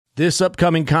This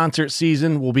upcoming concert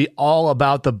season will be all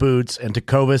about the boots, and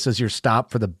Tecovas is your stop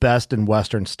for the best in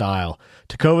Western style.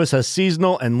 Tecovas has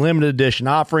seasonal and limited edition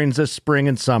offerings this spring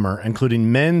and summer,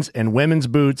 including men's and women's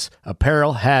boots,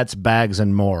 apparel, hats, bags,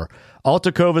 and more. All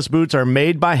Tecovas boots are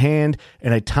made by hand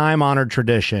in a time-honored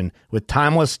tradition with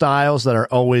timeless styles that are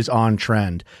always on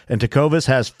trend. And Tecovas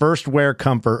has first wear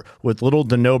comfort with little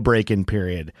to no break-in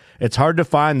period. It's hard to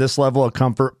find this level of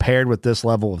comfort paired with this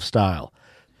level of style.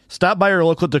 Stop by your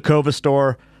local Tecovas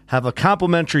store, have a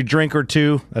complimentary drink or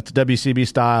two, that's WCB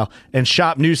style, and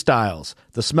shop new styles.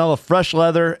 The smell of fresh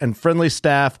leather and friendly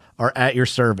staff are at your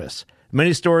service.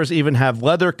 Many stores even have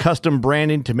leather custom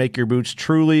branding to make your boots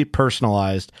truly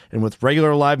personalized. And with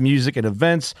regular live music and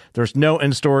events, there's no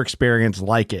in-store experience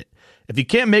like it. If you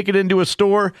can't make it into a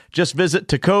store, just visit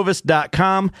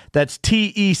tecovas.com. That's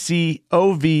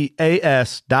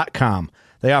TECOVAS.com.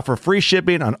 They offer free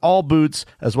shipping on all boots,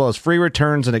 as well as free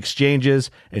returns and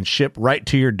exchanges, and ship right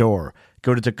to your door.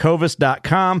 Go to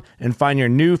tecovas.com and find your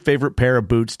new favorite pair of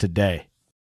boots today.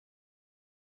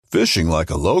 Fishing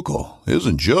like a local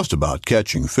isn't just about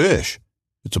catching fish.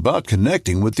 It's about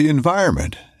connecting with the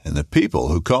environment and the people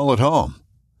who call it home.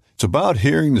 It's about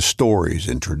hearing the stories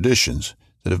and traditions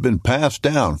that have been passed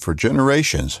down for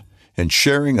generations and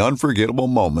sharing unforgettable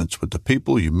moments with the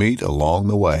people you meet along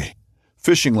the way.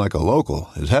 Fishing like a local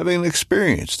is having an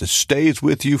experience that stays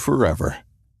with you forever.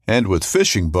 And with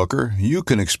Fishing Booker, you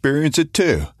can experience it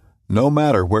too, no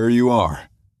matter where you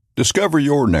are. Discover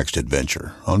your next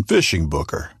adventure on Fishing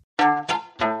Booker.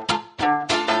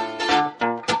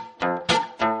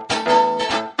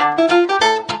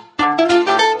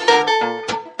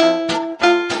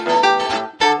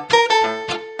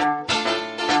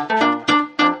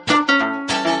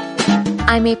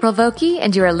 I'm April Vokey,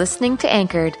 and you are listening to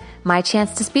Anchored, my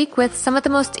chance to speak with some of the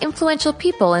most influential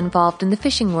people involved in the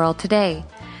fishing world today.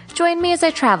 Join me as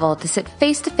I travel to sit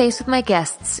face-to-face with my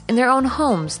guests in their own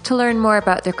homes to learn more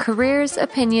about their careers,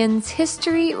 opinions,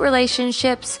 history,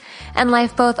 relationships, and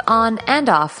life both on and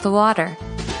off the water.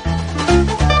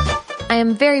 I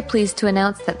am very pleased to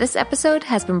announce that this episode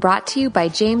has been brought to you by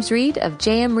James Reed of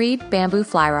JM Reed Bamboo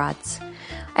Fly Rods.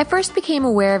 I first became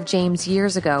aware of James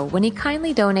years ago when he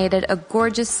kindly donated a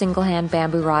gorgeous single-hand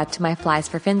bamboo rod to my Flies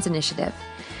for Fins initiative.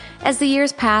 As the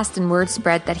years passed and word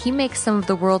spread that he makes some of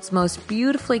the world's most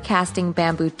beautifully casting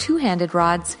bamboo two-handed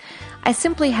rods, I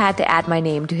simply had to add my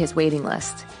name to his waiting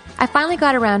list. I finally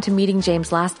got around to meeting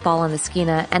James last fall on the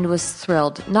Skeena and was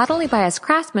thrilled not only by his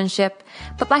craftsmanship,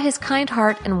 but by his kind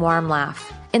heart and warm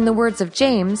laugh. In the words of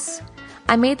James,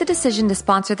 I made the decision to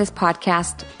sponsor this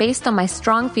podcast based on my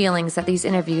strong feelings that these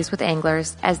interviews with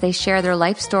anglers, as they share their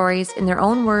life stories in their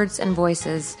own words and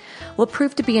voices, will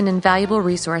prove to be an invaluable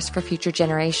resource for future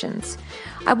generations.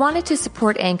 I wanted to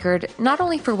support Anchored not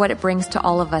only for what it brings to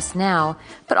all of us now,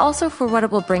 but also for what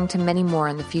it will bring to many more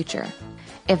in the future.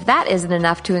 If that isn't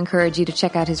enough to encourage you to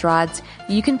check out his rods,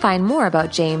 you can find more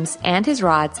about James and his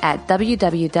rods at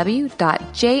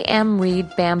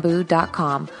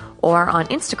www.jmreedbamboo.com or on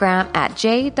Instagram at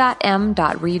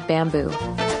j.m.reedbamboo.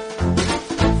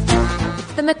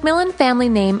 The McMillan family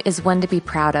name is one to be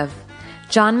proud of.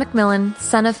 John McMillan,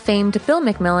 son of famed Bill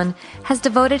McMillan, has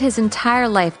devoted his entire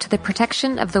life to the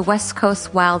protection of the West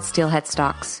Coast wild steelhead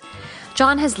stocks.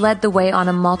 John has led the way on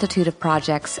a multitude of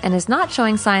projects and is not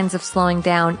showing signs of slowing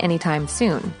down anytime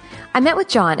soon. I met with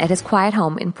John at his quiet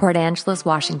home in Port Angeles,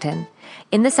 Washington.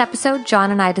 In this episode, John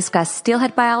and I discuss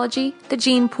steelhead biology, the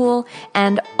gene pool,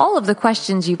 and all of the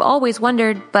questions you've always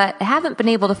wondered but haven't been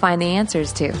able to find the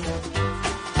answers to.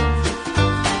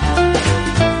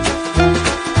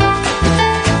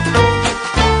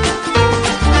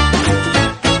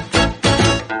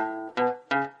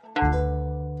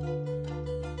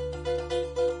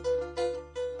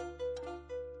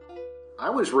 I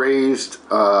was raised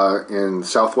in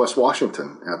southwest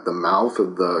Washington at the mouth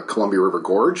of the Columbia River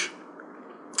Gorge,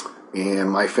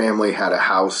 and my family had a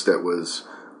house that was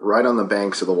right on the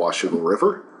banks of the Washougal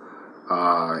River,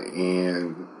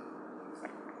 and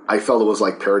I felt it was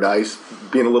like paradise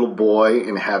being a little boy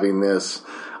and having this.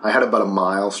 I had about a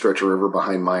mile stretch of river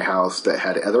behind my house that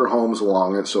had other homes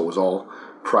along it, so it was all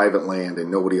private land and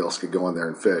nobody else could go in there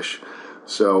and fish.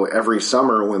 So every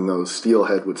summer when those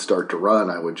steelhead would start to run,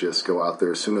 I would just go out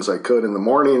there as soon as I could in the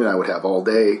morning, and I would have all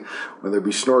day, whether it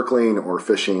be snorkeling or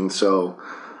fishing. So,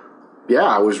 yeah,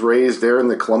 I was raised there in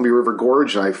the Columbia River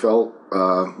Gorge, and I felt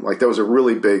like that was a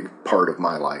really big part of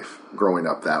my life, growing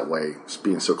up that way,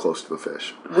 being so close to the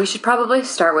fish. We should probably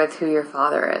start with who your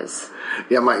father is.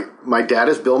 Yeah, my dad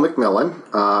is Bill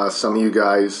McMillan. Some of you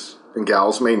guys and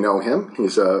gals may know him.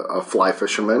 He's a fly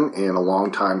fisherman and a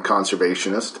longtime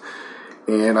conservationist.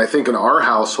 And I think in our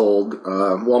household,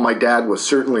 while my dad was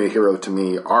certainly a hero to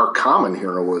me, our common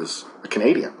hero was a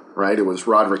Canadian, right? It was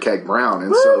Roderick Hag Brown.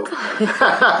 And so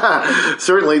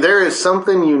certainly there is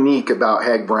something unique about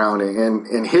Hag Brown,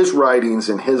 and his writings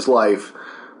and his life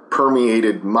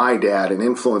permeated my dad and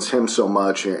influenced him so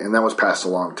much, and that was passed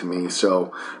along to me.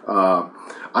 So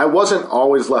I wasn't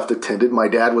always left attended. My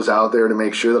dad was out there to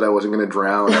make sure that I wasn't going to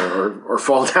drown or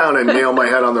fall down and nail my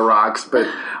head on the rocks, but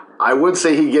I would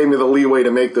say he gave me the leeway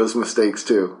to make those mistakes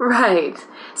too. Right.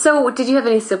 So did you have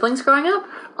any siblings growing up?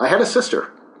 I had a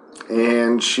sister,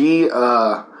 and she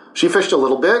fished a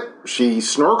little bit. She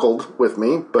snorkeled with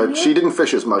me, but she didn't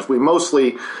fish as much. We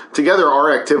mostly, together,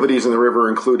 our activities in the river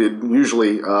included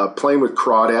usually playing with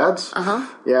crawdads.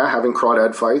 Yeah, having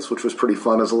crawdad fights, which was pretty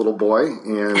fun as a little boy,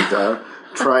 and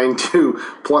trying to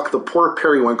pluck the poor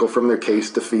periwinkle from their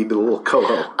case to feed the little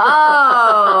coho.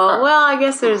 Oh, well, I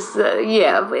guess there's,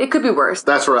 it could be worse.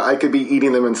 That's right. I could be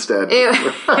eating them instead.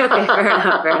 Okay, fair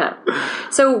enough.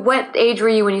 So what age were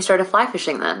you when you started fly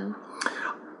fishing then?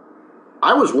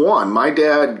 I was 1. My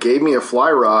dad gave me a fly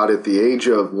rod at the age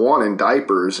of 1 in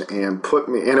diapers and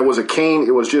and it was a cane,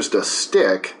 it was just a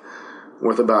stick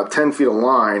with about 10 feet of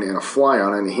line and a fly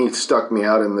on it, and he stuck me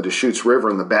out in the Deschutes River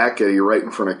in the back eddy right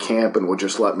in front of camp and would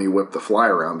just let me whip the fly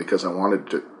around because I wanted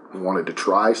to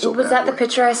try so Was that the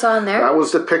picture I saw in there? That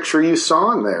was the picture you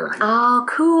saw in there. Oh,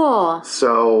 cool.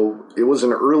 So it was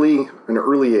an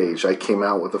early age I came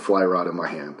out with a fly rod in my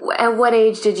hand. At what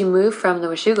age did you move from the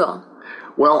Washougal?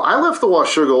 Well, I left the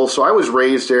Washougal, so I was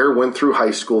raised there, went through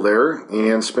high school there,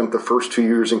 and spent the first 2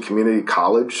 years in community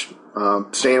college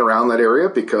staying around that area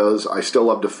because I still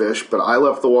love to fish. But I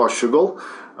left the Washougal,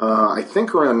 I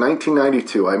think around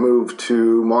 1992. I moved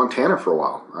to Montana for a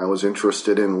while. I was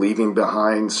interested in leaving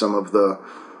behind some of the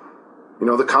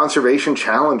conservation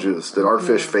challenges that our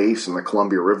fish face in the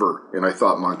Columbia River, and I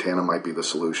thought Montana might be the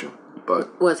solution.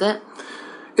 But was it?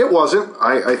 It wasn't.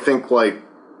 I think, like,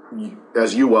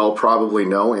 as you well probably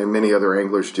know, and many other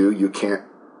anglers do, you can't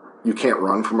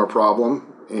run from a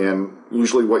problem, and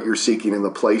usually what you're seeking in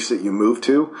the place that you move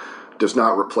to does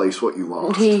not replace what you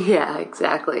lost. Yeah,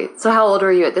 exactly. So how old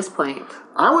were you at this point?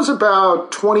 I was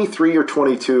about 23 or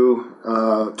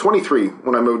 22, 23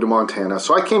 when I moved to Montana.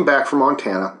 So I came back from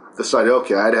Montana, decided,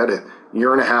 okay, I'd had a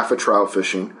year and a half of trout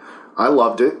fishing. I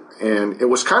loved it, and it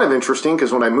was kind of interesting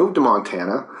because when I moved to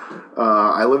Montana,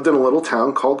 I lived in a little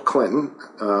town called Clinton,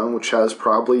 which has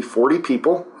probably 40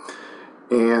 people.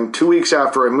 And 2 weeks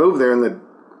after I moved there in the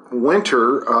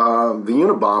winter, the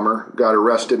Unabomber got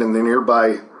arrested in the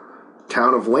nearby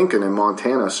town of Lincoln in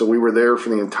Montana. So we were there for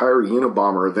the entire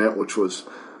Unabomber event, which was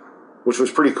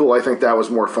pretty cool. I think that was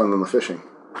more fun than the fishing.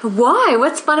 Why?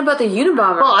 What's fun about the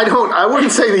Unabomber? Well, I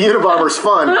wouldn't say the Unabomber's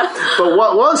fun, but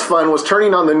what was fun was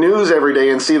turning on the news every day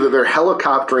and see that they're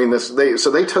helicoptering this.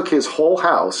 So they took his whole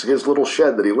house, his little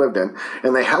shed that he lived in,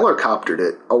 and they helicoptered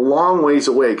it a long ways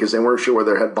away because they weren't sure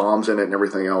whether it had bombs in it and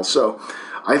everything else. So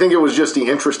I think it was just the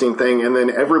interesting thing. And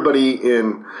then everybody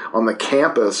on the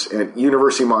campus at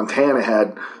University of Montana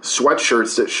had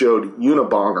sweatshirts that showed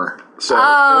Unabomber. So,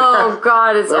 oh,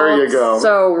 God, it's there all you go.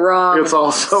 So wrong. It's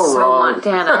all so wrong.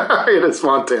 Montana. It is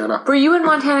Montana. Were you in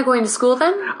Montana going to school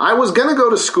then? I was going to go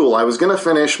to school. I was going to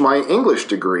finish my English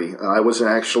degree. I was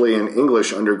actually an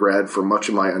English undergrad for much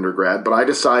of my undergrad, but I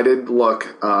decided,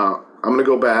 look, I'm going to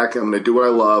go back. I'm going to do what I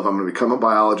love. I'm going to become a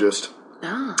biologist.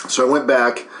 So I went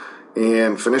back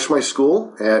and finished my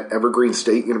school at Evergreen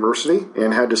State University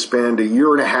and had to spend a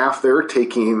year and a half there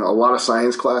taking a lot of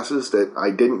science classes that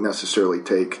I didn't necessarily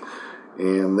take.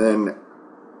 And then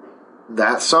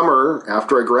that summer,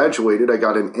 after I graduated, I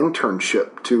got an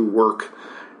internship to work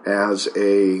as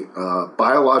a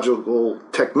biological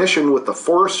technician with the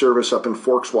Forest Service up in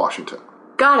Forks, Washington.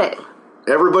 Got it.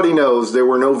 Everybody knows there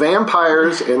were no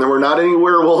vampires and there were not any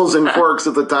werewolves in Forks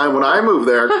at the time when I moved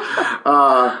there.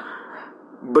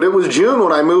 But it was June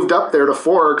when I moved up there to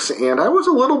Forks, and I was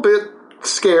a little bit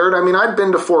scared. I mean, I'd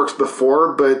been to Forks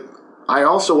before, but I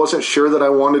also wasn't sure that I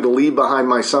wanted to leave behind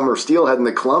my summer steelhead in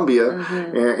the Columbia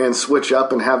and switch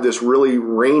up and have this really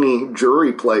rainy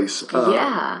Drury place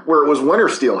where it was winter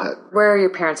steelhead. Where are your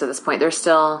parents at this point? They're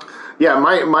still... Yeah,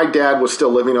 my dad was still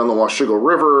living on the Washougal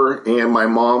River, and my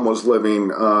mom was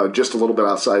living just a little bit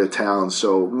outside of town.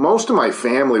 So most of my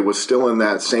family was still in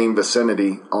that same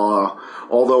vicinity.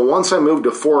 Although once I moved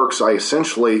to Forks, I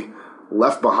essentially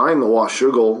left behind the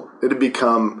Washougal. It had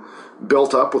become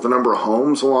built up with a number of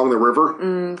homes along the river.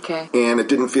 Okay. And it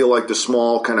didn't feel like the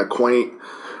small, kind of quaint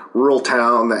rural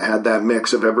town that had that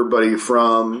mix of everybody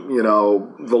from,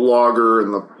 the logger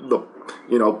and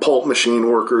the pulp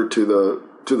machine worker to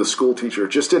to the school teacher.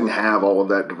 It just didn't have all of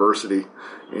that diversity.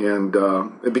 And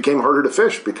it became harder to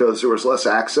fish because there was less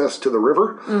access to the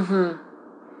river.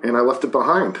 Mm-hmm. And I left it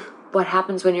behind. What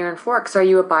happens when you're in Forks? Are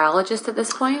you a biologist at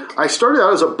this point? I started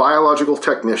out as a biological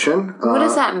technician. What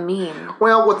does that mean?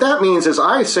 Well, what that means is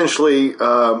I essentially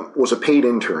was a paid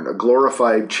intern, a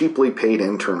glorified, cheaply paid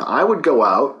intern. I would go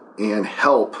out and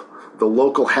help the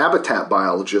local habitat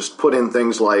biologist put in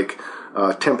things like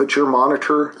temperature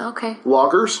monitor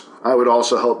loggers. I would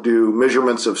also help do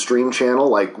measurements of stream channel,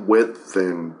 like width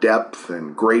and depth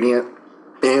and gradient.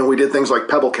 And we did things like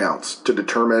pebble counts to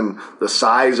determine the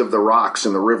size of the rocks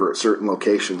in the river at certain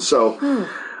locations. So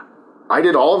I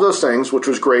did all of those things, which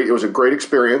was great. It was a great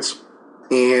experience.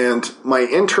 And my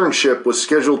internship was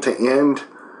scheduled to end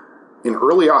in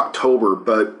early October,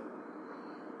 but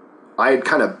I had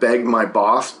kind of begged my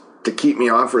boss to keep me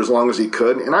on for as long as he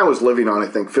could. And I was living on, I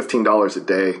think, $15 a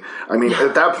day. I mean,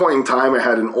 at that point in time, I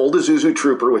had an old Isuzu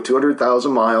Trooper with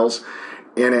 200,000 miles,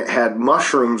 and it had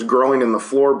mushrooms growing in the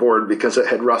floorboard because it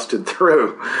had rusted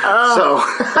through. Oh,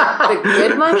 so the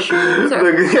good mushrooms?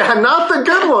 Yeah, not the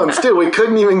good ones, too. We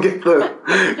couldn't even get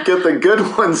the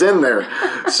good ones in there.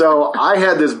 So I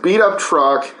had this beat-up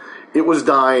truck. It was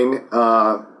dying.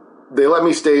 They let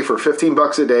me stay for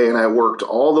 $15 a day, and I worked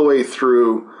all the way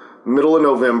through middle of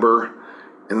November,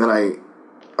 and then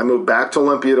I moved back to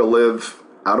Olympia to live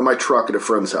out of my truck at a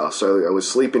friend's house. So I was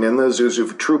sleeping in the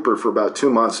Isuzu Trooper for about 2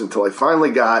 months until I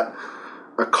finally got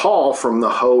a call from the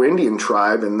Hoh Indian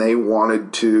tribe, and they were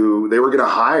going to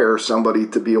hire somebody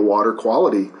to be a water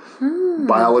quality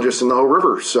biologist in the Hoh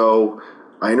River. So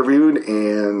I interviewed,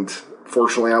 and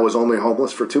fortunately I was only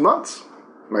homeless for 2 months,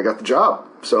 and I got the job.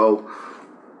 So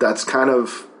that's kind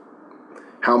of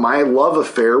how my love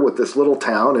affair with this little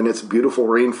town and its beautiful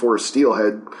rainforest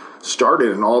steelhead started,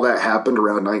 and all that happened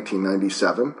around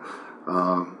 1997.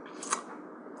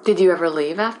 Did you ever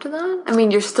leave after that? I mean,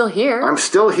 you're still here. I'm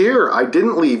still here. I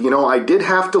didn't leave. I did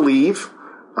have to leave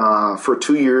for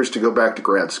 2 years to go back to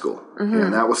grad school,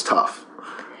 and that was tough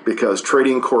because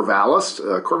trading Corvallis.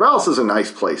 Corvallis is a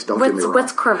nice place. Don't get me wrong.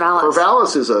 What's Corvallis?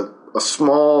 Corvallis is a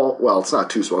small, well, it's not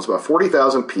too small. It's about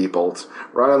 40,000 people. It's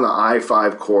right on the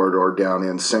I-5 corridor down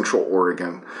in Central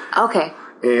Oregon. Okay.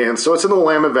 And so it's in the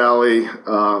Willamette Valley.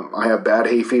 I have bad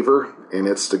hay fever, and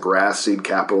it's the grass seed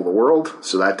capital of the world.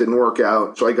 So that didn't work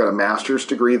out. So I got a master's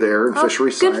degree there in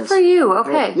fishery science. Good for you.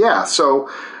 Okay. Yeah. So,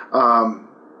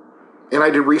 and I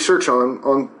did research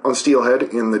on steelhead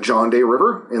in the John Day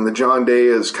River. And the John Day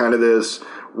is kind of this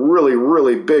really,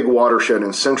 really big watershed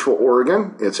in Central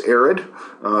Oregon. It's arid,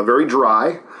 very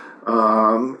dry,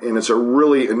 and it's a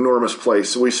really enormous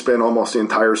place. So we spent almost the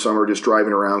entire summer just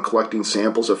driving around collecting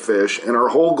samples of fish, and our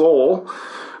whole goal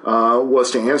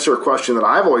was to answer a question that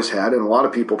I've always had, and a lot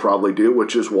of people probably do,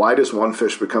 which is why does one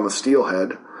fish become a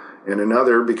steelhead and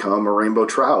another become a rainbow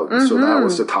trout? Mm-hmm. So that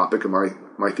was the topic of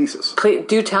my thesis. Please,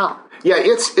 do tell. Yeah,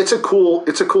 it's a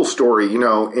cool story,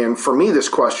 and for me this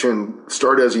question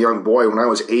started as a young boy. When I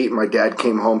was 8, my dad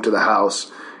came home to the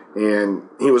house, and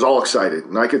he was all excited,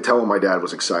 and I could tell when my dad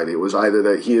was excited. It was either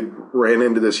that he had ran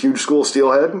into this huge school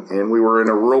steelhead, and we were in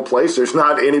a rural place, there's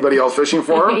not anybody else fishing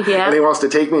for him, and he wants to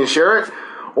take me and share it,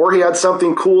 or he had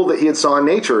something cool that he had saw in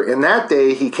nature. And that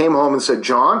day, he came home and said,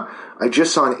 "John, I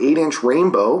just saw an 8-inch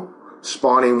rainbow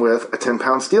spawning with a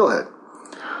 10-pound steelhead."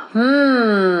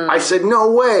 I said,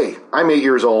 "No way." I'm 8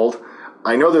 years old.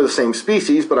 I know they're the same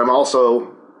species, but I'm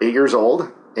also 8 years old.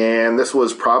 And this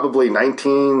was probably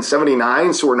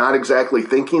 1979, so we're not exactly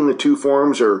thinking the two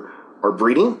forms are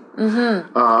breeding.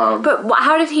 Mm-hmm. But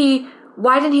why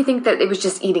didn't he think that it was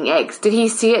just eating eggs? Did he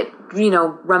see it,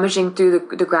 rummaging through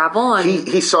the gravel? And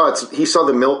he saw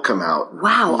the milk come out.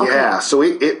 Wow. Okay. Yeah, so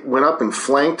it went up and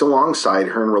flanked alongside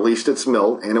her and released its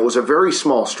milk, and it was a very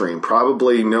small stream,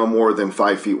 probably no more than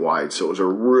 5 feet wide. So it was a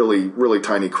really, really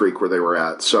tiny creek where they were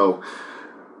at. So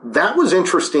that was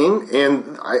interesting,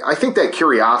 and I think that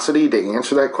curiosity to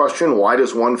answer that question, why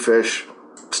does one fish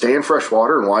stay in fresh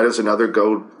water and why does another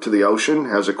go to the ocean,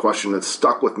 has a question that's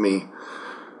stuck with me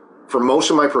for most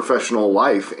of my professional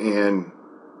life. And,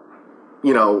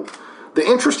 the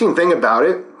interesting thing about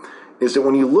it is that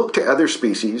when you look to other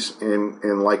species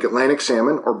in like Atlantic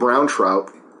salmon or brown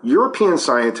trout, European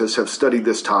scientists have studied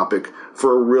this topic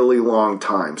for a really long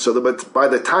time. So by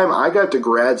the time I got to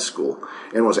grad school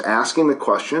and was asking the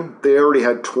question, they already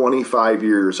had 25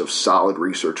 years of solid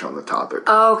research on the topic.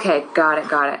 Okay, got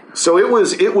it. So it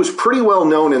was pretty well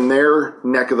known in their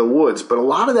neck of the woods, but a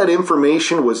lot of that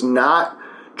information was not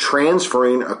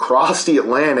transferring across the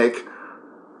Atlantic,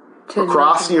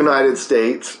 across the United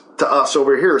States, to us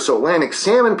over here. So Atlantic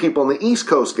salmon people on the East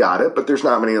Coast got it, but there's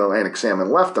not many Atlantic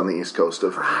salmon left on the East Coast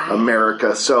of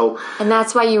America. So, and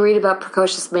that's why you read about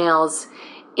precocious males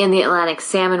in the Atlantic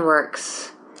salmon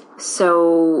works.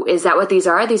 So is that what these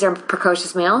are? These are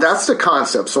precocious males? That's the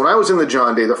concept. So when I was in the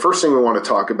John Day, the first thing we want to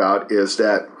talk about is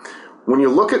that when you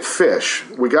look at fish,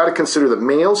 we got to consider that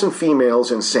males and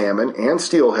females in salmon and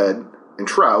steelhead and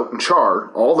trout and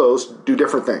char, all those do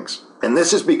different things. And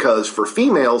this is because for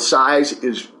females, size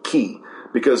is key.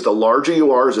 Because the larger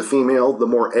you are as a female, the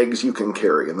more eggs you can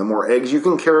carry. And the more eggs you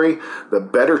can carry, the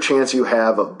better chance you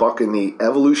have of bucking the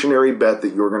evolutionary bet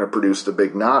that you're going to produce the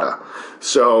big nada.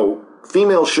 So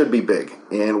females should be big.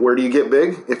 And where do you get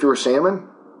big if you're a salmon?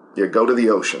 You go to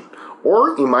the ocean.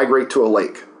 Or you migrate to a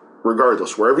lake.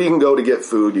 Regardless, wherever you can go to get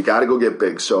food, you got to go get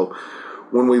big. So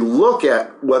when we look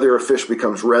at whether a fish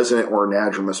becomes resident or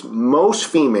anadromous, most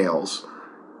females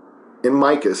in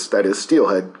Micas, that is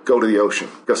steelhead, go to the ocean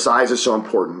because size is so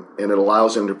important, and it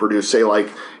allows them to produce, say, like,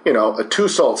 a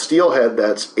 2-salt steelhead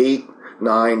that's 8,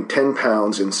 9, 10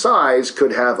 pounds in size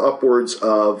could have upwards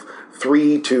of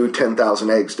 3 to 10,000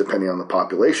 eggs, depending on the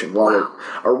population. While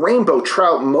a rainbow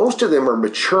trout, most of them are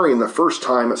maturing the first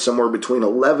time at somewhere between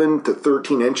 11 to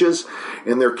 13 inches,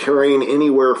 and they're carrying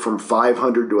anywhere from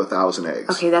 500 to 1,000 eggs.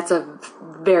 Okay, that's a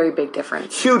very big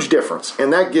difference. Huge difference,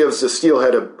 and that gives the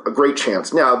steelhead a great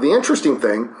chance. Now, the interesting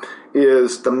thing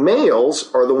is the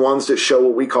males are the ones that show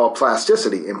what we call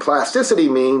plasticity, and plasticity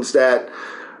means that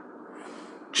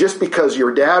just because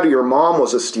your dad or your mom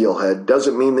was a steelhead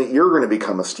doesn't mean that you're going to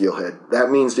become a steelhead.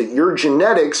 That means that your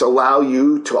genetics allow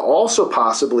you to also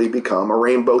possibly become a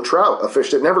rainbow trout, a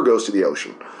fish that never goes to the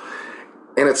ocean.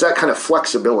 And it's that kind of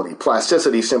flexibility.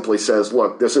 Plasticity simply says,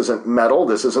 look, this isn't metal.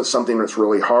 This isn't something that's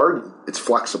really hard. It's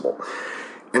flexible.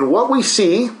 And what we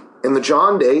see in the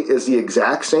John Day is the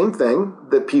exact same thing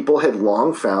that people had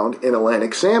long found in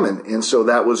Atlantic salmon. And so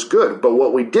that was good. But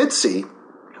what we did see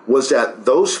was that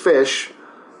those fish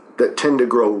that tend to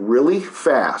grow really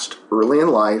fast early in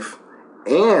life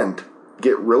and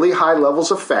get really high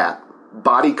levels of fat,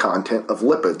 body content of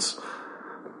lipids,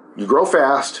 you grow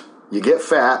fast, you get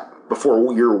fat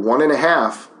before you're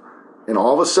 1.5, and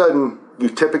all of a sudden you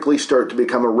typically start to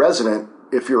become a resident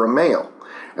if you're a male.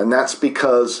 And that's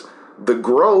because the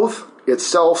growth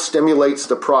itself stimulates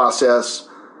the process,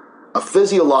 a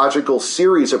physiological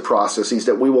series of processes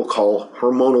that we will call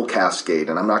hormonal cascade.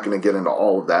 And I'm not going to get into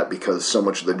all of that because so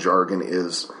much of the jargon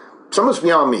is so much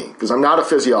beyond me because I'm not a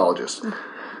physiologist.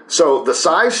 So the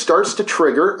size starts to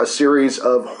trigger a series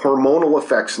of hormonal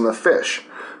effects in the fish.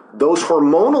 Those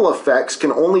hormonal effects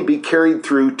can only be carried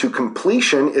through to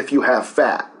completion if you have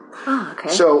fat. Oh, okay.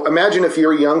 So imagine if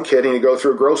you're a young kid and you go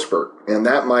through a growth spurt, and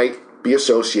that might be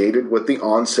associated with the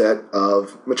onset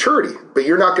of maturity. But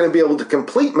you're not going to be able to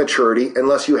complete maturity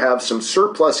unless you have some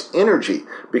surplus energy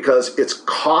because it's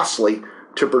costly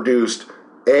to produce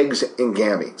eggs and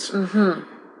gametes. Mm-hmm.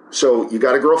 So you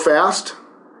got to grow fast,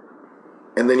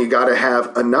 and then you got to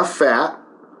have enough fat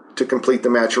to complete the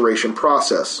maturation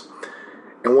process.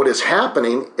 And what is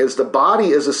happening is the body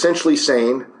is essentially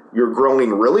saying, you're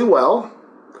growing really well,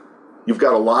 you've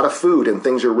got a lot of food, and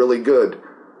things are really good.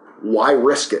 Why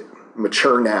risk it?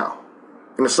 Mature now.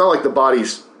 And it's not like the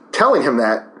body's telling him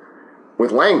that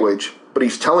with language, but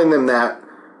he's telling them that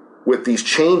with these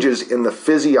changes in the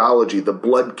physiology, the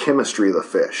blood chemistry of the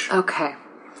fish. Okay.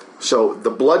 So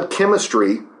the blood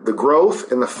chemistry, the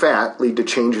growth and the fat lead to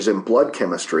changes in blood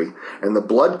chemistry, and the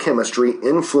blood chemistry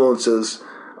influences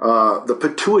the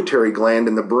pituitary gland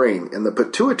in the brain. And the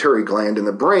pituitary gland in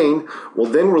the brain will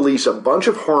then release a bunch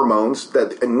of hormones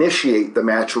that initiate the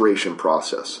maturation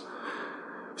process.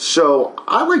 So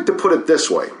I like to put it this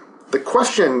way. The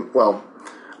question, well,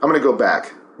 I'm going to go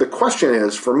back. The question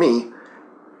is, for me,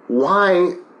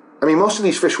 why, most of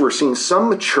these fish we're seeing, some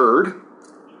matured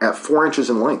at 4 inches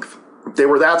in length. They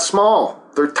were that small.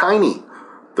 They're tiny.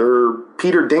 They're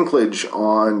Peter Dinklage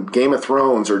on Game of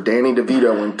Thrones or Danny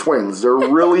DeVito in Twins. They're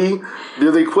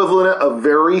the equivalent of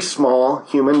very small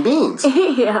human beings.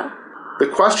 Yeah. The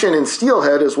question in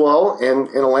steelhead as well, and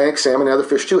in Atlantic salmon and other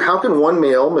fish too, how can one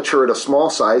male mature at a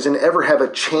small size and ever have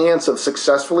a chance of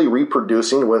successfully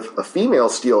reproducing with a female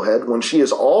steelhead when she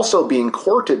is also being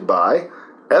courted by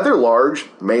other large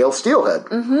male steelhead?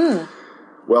 Mm-hmm.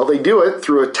 Well, they do it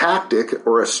through a tactic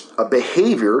or a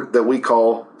behavior that we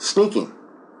call sneaking.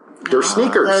 They're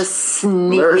sneakers. Those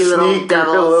sneaky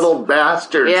little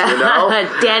bastards, yeah. You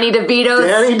know? Danny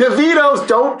DeVitos.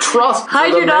 Don't trust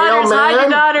hide the your daughters, mailman. hide your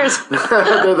daughters.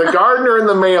 They're the gardener and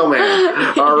the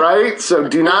mailman. All right? So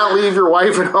do not leave your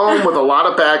wife at home with a lot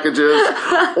of packages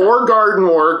or garden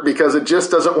work because it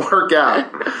just doesn't work out.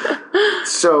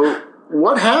 So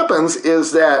what happens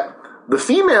is that the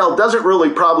female doesn't really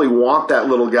probably want that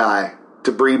little guy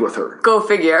to breed with her. Go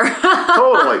figure.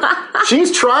 Totally.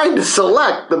 She's trying to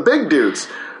select the big dudes.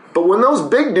 But when those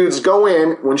big dudes go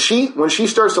in, when she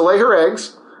starts to lay her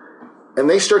eggs and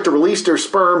they start to release their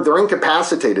sperm, they're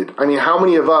incapacitated. I mean, how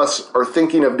many of us are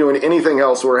thinking of doing anything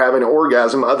else or having an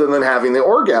orgasm other than having the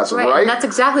orgasm, right? And that's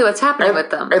exactly what's happening with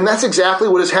them. And that's exactly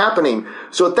what is happening.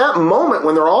 So at that moment,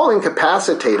 when they're all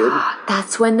incapacitated,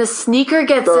 that's when the sneaker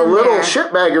gets the in little there.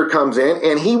 shitbagger comes in,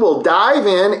 and he will dive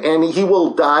in, and he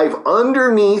will dive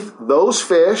underneath those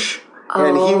fish,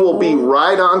 and he will be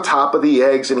right on top of the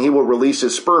eggs, and he will release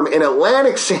his sperm. In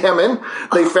Atlantic salmon,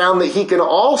 they found that he can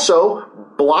also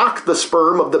block the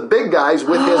sperm of the big guys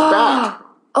with his back.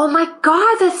 Oh my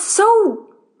God, that's so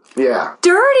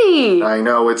dirty. I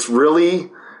know, it's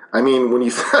really, I mean, when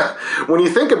you when you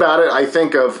think about it, I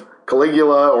think of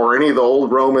Caligula or any of the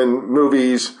old Roman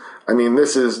movies. I mean,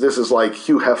 this is like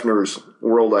Hugh Hefner's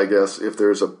world, I guess, if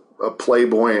there's a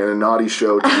Playboy and a naughty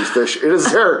show to these fish. It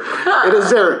is their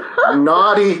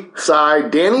naughty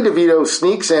side. Danny DeVito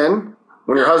sneaks in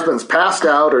when your husband's passed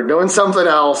out or doing something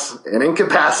else and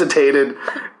incapacitated,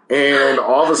 and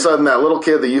all of a sudden that little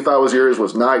kid that you thought was yours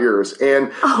was not yours.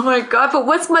 And oh my God, but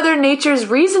what's Mother Nature's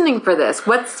reasoning for this?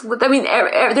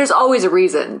 There's always a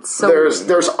reason. So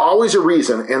there's always a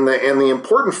reason, and the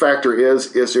important factor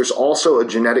is there's also a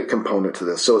genetic component to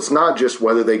this. So it's not just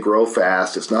whether they grow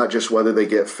fast, it's not just whether they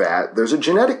get fat. There's a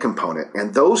genetic component,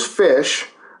 and those fish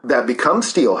that become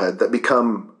steelhead,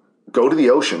 go to the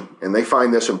ocean, and they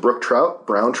find this in brook trout,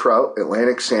 brown trout,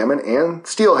 Atlantic salmon, and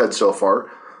steelhead so far.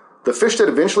 The fish that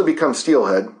eventually become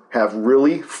steelhead have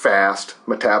really fast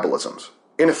metabolisms,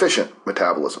 inefficient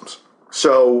metabolisms.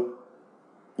 So,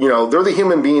 they're the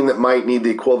human being that might need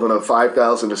the equivalent of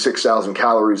 5,000 to 6,000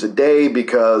 calories a day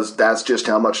because that's just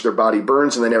how much their body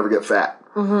burns and they never get fat.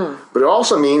 Mm-hmm. But it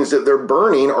also means that they're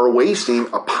burning or wasting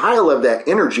a pile of that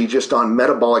energy just on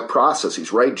metabolic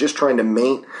processes, right? Just trying to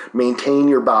maintain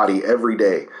your body every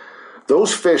day.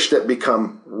 Those fish that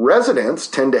become residents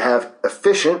tend to have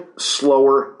efficient,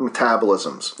 slower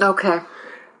metabolisms. Okay.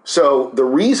 So the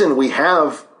reason we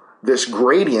have this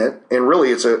gradient, and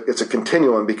really it's a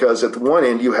continuum, because at the one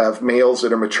end you have males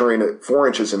that are maturing at 4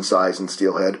 inches in size in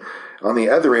steelhead. On the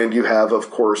other end you have, of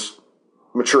course,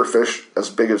 mature fish as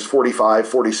big as 45,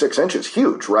 46 inches.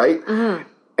 Huge, right? Mm-hmm.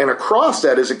 And across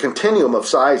that is a continuum of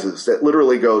sizes that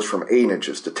literally goes from 8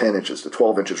 inches to 10 inches to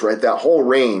 12 inches, right? That whole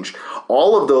range.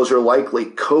 All of those are likely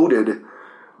coded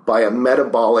by a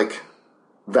metabolic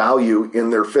value in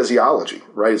their physiology,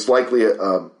 right? It's likely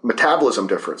a metabolism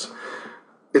difference.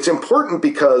 It's important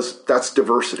because that's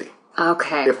diversity.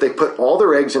 Okay. If they put all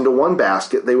their eggs into one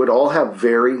basket, they would all have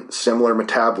very similar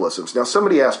metabolisms. Now,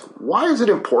 somebody asked, why is it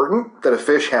important that a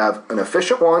fish have an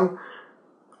efficient one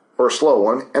or a slow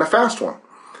one and a fast one?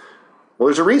 Well,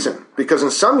 there's a reason. Because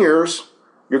in some years,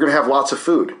 you're going to have lots of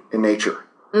food in nature.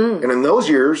 Mm. And in those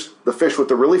years, the fish with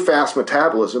the really fast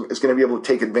metabolism is going to be able to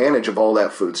take advantage of all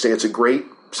that food. Say it's a great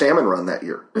salmon run that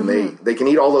year, and they can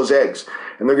eat all those eggs.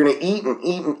 And they're going to eat and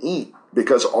eat and eat,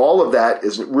 because all of that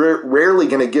is rarely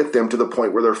going to get them to the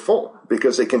point where they're full,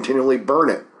 because they continually burn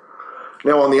it.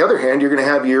 Now, on the other hand, you're going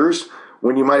to have years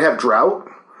when you might have drought,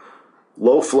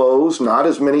 low flows, not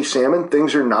as many salmon,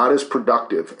 things are not as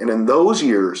productive. And in those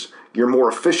years, your more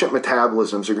efficient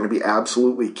metabolisms are going to be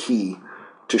absolutely key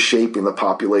to shaping the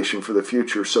population for the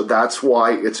future. So that's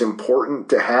why it's important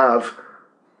to have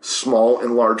small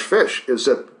and large fish, is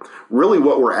that really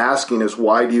what we're asking is,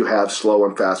 why do you have slow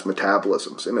and fast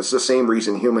metabolisms? And it's the same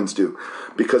reason humans do,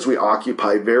 because we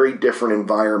occupy very different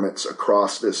environments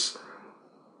across this,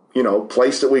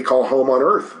 place that we call home on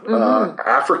Earth. Mm-hmm.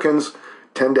 Africans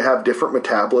tend to have different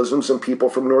metabolisms than people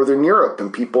from Northern Europe,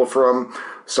 and people from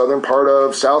southern part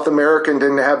of South America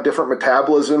tend to have different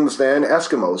metabolisms than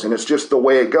Eskimos. And it's just the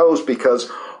way it goes, because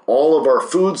all of our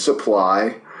food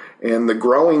supply and the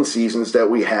growing seasons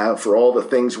that we have for all the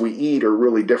things we eat are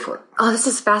really different. Oh, this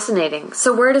is fascinating.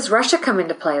 So where does Russia come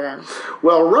into play then?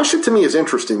 Well, Russia to me is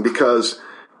interesting because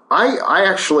I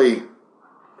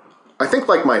think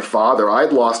like my father,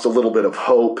 I'd lost a little bit of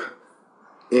hope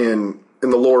in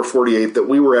the lower 48 that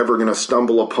we were ever going to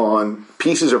stumble upon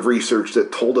pieces of research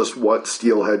that told us what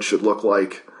steelhead should look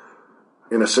like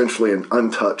in essentially an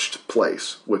untouched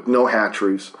place with no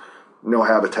hatcheries, no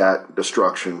habitat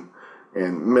destruction,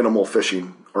 and minimal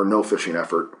fishing or no fishing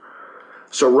effort.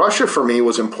 So Russia for me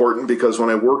was important because when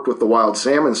I worked with the Wild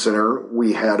Salmon Center,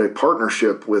 we had a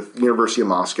partnership with the University of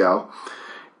Moscow,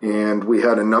 and we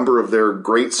had a number of their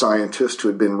great scientists who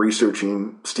had been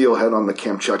researching steelhead on the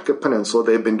Kamchatka Peninsula.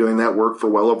 They've been doing that work for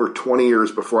well over 20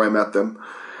 years before I met them.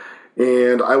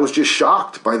 And I was just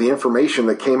shocked by the information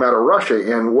that came out of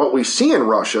Russia. And what we see in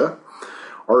Russia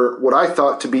are what I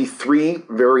thought to be three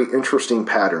very interesting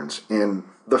patterns. And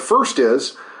the first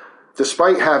is,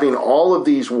 despite having all of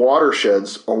these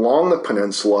watersheds along the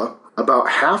peninsula, about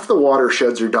half the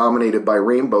watersheds are dominated by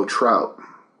rainbow trout.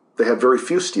 They have very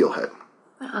few steelhead.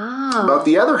 Oh. About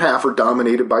the other half are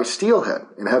dominated by steelhead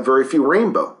and have very few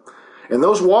rainbow. And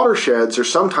those watersheds are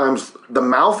sometimes, the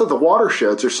mouth of the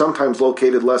watersheds are sometimes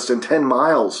located less than 10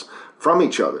 miles from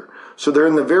each other. So they're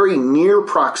in the very near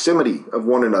proximity of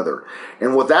one another.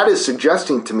 And what that is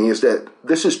suggesting to me is that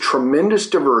this is tremendous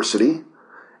diversity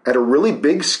at a really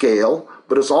big scale,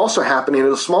 but it's also happening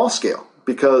at a small scale.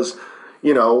 Because,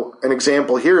 you know, an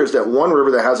example here is that one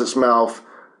river that has its mouth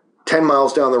 10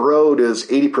 miles down the road is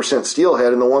 80%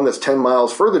 steelhead, and the one that's 10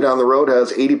 miles further down the road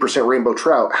has 80% rainbow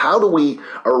trout. How do we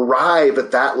arrive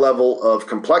at that level of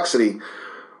complexity?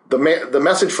 The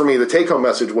message for me, the take-home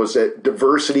message, was that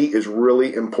diversity is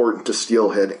really important to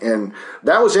steelhead. And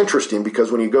that was interesting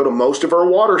because when you go to most of our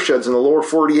watersheds in the lower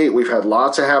 48, we've had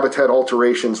lots of habitat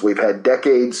alterations. We've had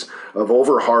decades of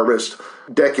overharvest,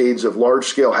 decades of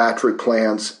large-scale hatchery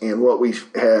plants. And what we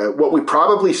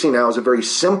probably see now is a very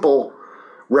simple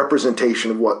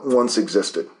representation of what once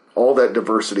existed. All that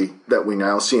diversity that we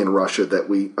now see in Russia that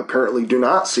we apparently do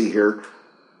not see here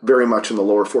very much in the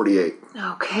lower 48.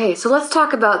 Okay, so let's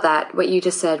talk about that, what you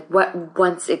just said, what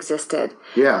once existed.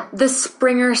 Yeah. The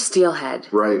Springer steelhead.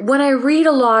 Right. When I read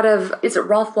a lot of, is it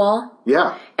Rolf Wall?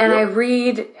 Yeah. And Yep. I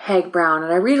read Hag Brown,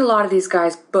 and I read a lot of these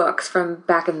guys' books from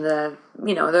back in the,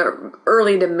 the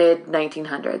early to mid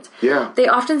 1900s. Yeah. They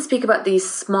often speak about these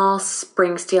small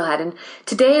spring steelhead. And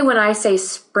today when I say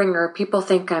Springer, people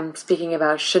think I'm speaking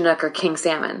about Chinook or king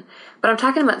salmon. But I'm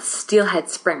talking about steelhead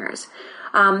springers.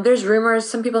 There's rumors,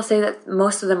 some people say that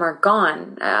most of them are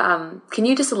gone. Can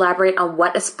you just elaborate on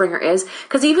what a springer is?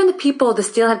 Because even the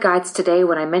steelhead guides today,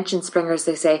 when I mention springers,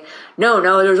 they say, no,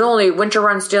 there's only winter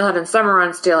run steelhead and summer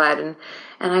run steelhead. And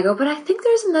I go, but I think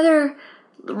there's another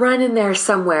run in there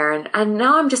somewhere. And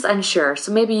now I'm just unsure.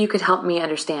 So maybe you could help me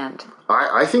understand.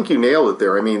 I think you nailed it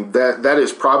there. I mean, that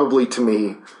is probably, to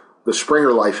me, the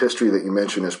Springer life history that you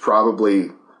mentioned is probably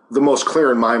the most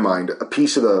clear in my mind, a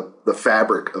piece of the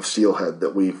fabric of steelhead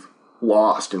that we've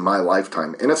lost in my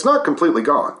lifetime. And it's not completely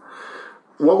gone.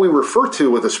 What we refer to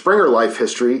with a Springer life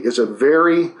history is a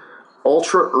very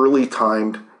ultra early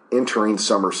timed entering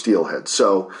summer steelhead.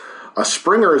 So a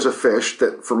Springer is a fish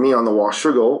that, for me on the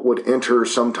Washougal, would enter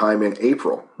sometime in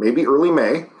April, maybe early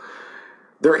May.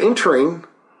 They're entering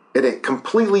in a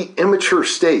completely immature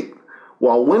state,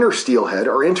 while winter steelhead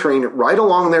are entering right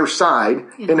along their side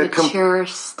in a mature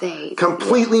state.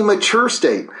 Completely mature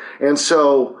state. And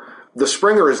so the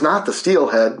Springer is not the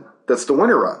steelhead that's the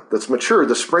winter run, that's mature.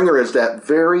 The Springer is that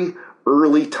very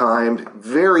early timed,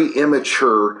 very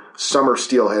immature summer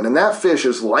steelhead. And that fish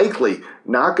is likely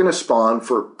not going to spawn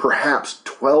for perhaps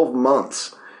 12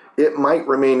 months. It might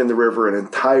remain in the river an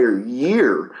entire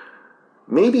year,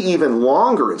 maybe even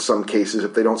longer in some cases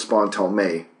if they don't spawn till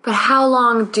May. But how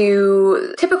long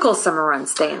do typical summer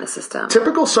runs stay in the system?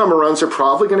 Typical summer runs are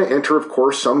probably going to enter, of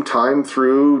course, sometime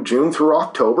through June through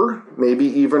October, maybe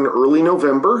even early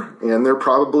November, and they're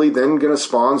probably then going to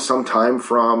spawn sometime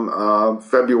from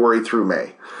February through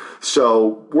May.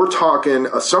 So we're talking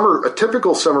a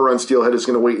typical summer run steelhead is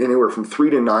going to wait anywhere from 3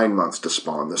 to 9 months to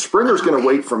spawn. The Springer is going to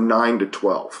wait from 9 to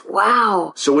 12.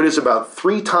 Wow. So it is about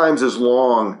 3 times as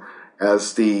long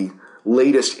as the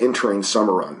latest entering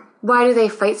summer run. Why do they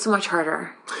fight so much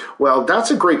harder? Well, that's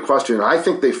a great question. I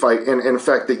think they fight, and in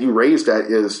fact that you raised that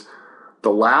is the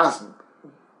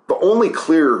only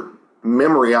clear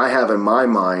memory I have in my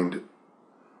mind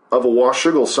of a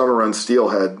Washougal summer run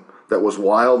steelhead that was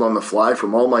wild on the fly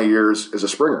from all my years is a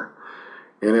Springer.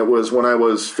 And it was when I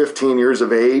was 15 years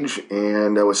of age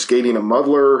and I was skating a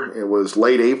muddler. It was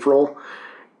late April.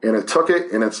 And it took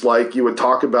it, and it's like you would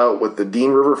talk about with the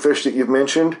Dean River fish that you've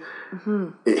mentioned. Mm-hmm.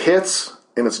 It hits,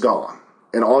 and it's gone.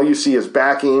 And all you see is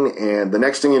backing, and the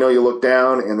next thing you know, you look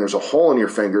down, and there's a hole in your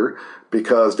finger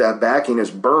because that backing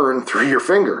is burned through your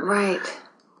finger. Right.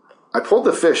 I pulled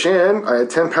the fish in. I had a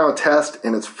 10-pound test,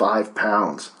 and it's 5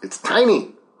 pounds. It's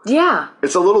tiny. Yeah.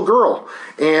 It's a little girl.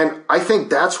 And I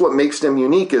think that's what makes them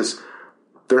unique is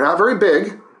they're not very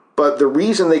big. But the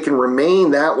reason they can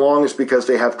remain that long is because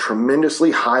they have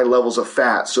tremendously high levels of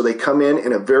fat. So they come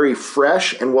in a very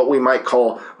fresh and what we might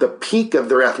call the peak of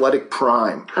their athletic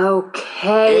prime.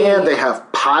 Okay. And they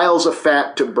have piles of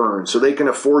fat to burn, so they can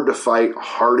afford to fight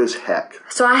hard as heck.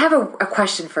 So I have a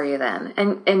question for you then.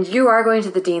 And you are going to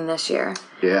the Dean this year.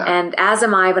 Yeah. And as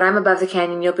am I, but I'm above the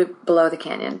canyon, you'll be below the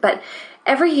canyon. But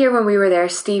every year when we were there,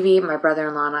 Stevie, my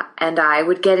brother-in-law, and I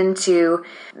would get into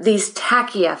these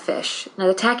takia fish. Now,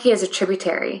 the takia is a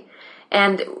tributary.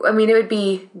 And, I mean, it would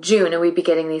be June and we'd be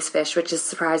getting these fish, which is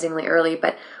surprisingly early,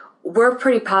 but we're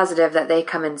pretty positive that they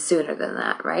come in sooner than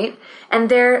that, right? And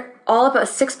they're all about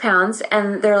 6 pounds,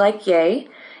 and they're like yay,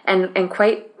 and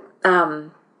quite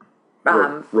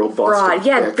robust, broad.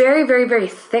 Yeah, thick. very, very, very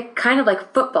thick, kind of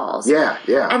like footballs. Yeah.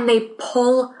 And they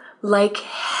pull like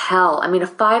hell. I mean, a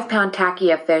 5-pound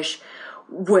takia fish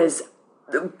was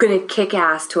going to kick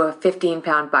ass to a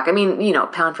 15-pound buck. I mean,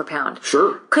 pound for pound.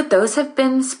 Sure. Could those have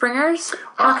been springers?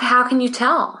 How can you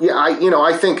tell? Yeah,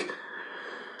 I think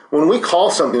when we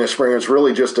call something a springer, it's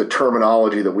really just a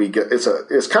terminology that we get. It's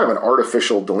kind of an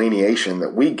artificial delineation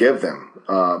that we give them.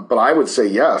 But I would say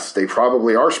yes, they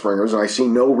probably are springers, and I see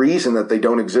no reason that they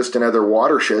don't exist in other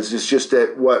watersheds. It's just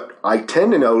that what I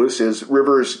tend to notice is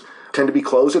rivers tend to be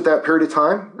closed at that period of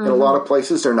time. In a lot of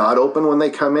places, they're not open when they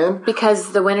come in.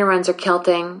 Because the winter runs are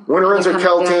kilting. Winter runs are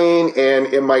kilting, and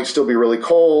it might still be really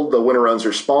cold. The winter runs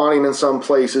are spawning in some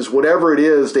places. Whatever it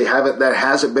is, that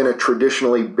hasn't been a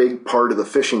traditionally big part of the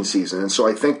fishing season. And so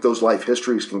I think those life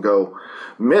histories can go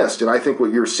missed. And I think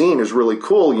what you're seeing is really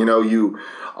cool.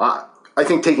 I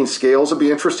think taking scales would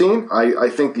be interesting. I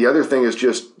think the other thing is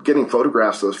just getting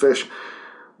photographs of those fish.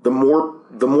 The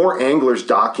more anglers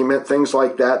document things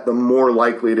like that, the more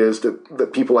likely it is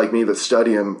that people like me that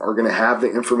study them are going to have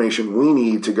the information we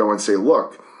need to go and say,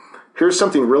 look, here's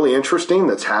something really interesting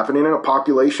that's happening in a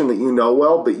population that you know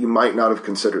well, but you might not have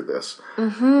considered this.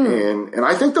 Mm-hmm. And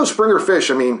I think those springer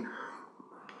fish, I mean,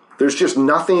 there's just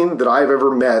nothing that I've ever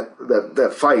met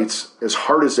that fights as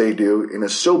hard as they do and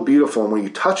is so beautiful. And when you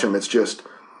touch them, it's just,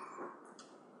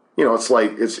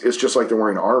 it's just like they're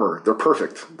wearing armor. They're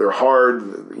perfect. They're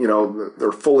hard.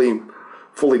 They're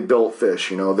fully built fish.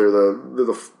 They're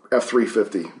the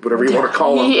F-350, whatever you want to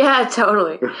call them. Yeah,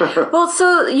 totally. Well,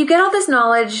 so you get all this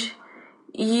knowledge.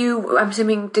 I'm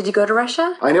assuming, did you go to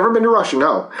Russia? I never been to Russia.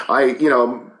 No,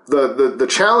 The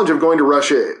challenge of going to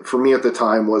Russia for me at the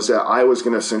time was that I was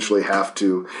going to essentially have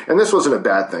to, and this wasn't a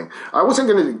bad thing, I wasn't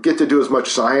going to get to do as much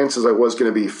science as I was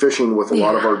going to be fishing with a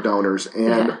lot of our donors.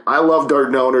 And I loved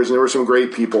our donors, and there were some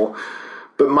great people.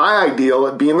 But my ideal,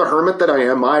 being the hermit that I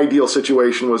am, my ideal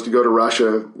situation was to go to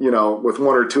Russia, with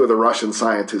one or two of the Russian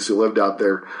scientists who lived out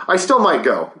there. I still might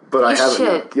go, but I haven't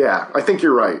yet. Yeah, I think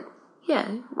you're right. Yeah,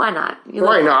 why not?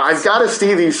 Why not? I've got to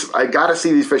see these. I got to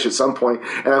see these fish at some point,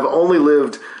 and I've only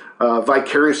lived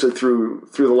vicariously through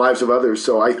the lives of others.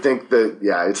 So I think that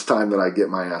it's time that I get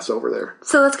my ass over there.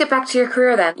 So let's get back to your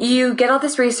career then. You get all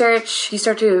this research. You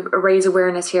start to raise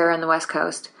awareness here on the West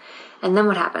Coast, and then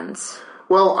what happens?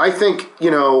 Well, I think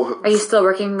Are you still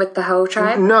working with the Hoh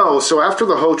tribe? No. So after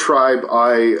the Hoh tribe,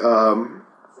 I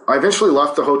eventually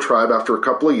left the Hoh tribe after a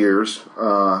couple of years.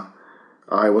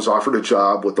 I was offered a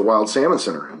job with the Wild Salmon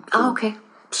Center. Oh, okay.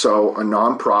 So a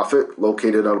nonprofit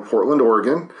located out of Portland,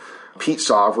 Oregon. Pete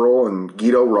Soverel and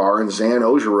Guido Rahr and Zan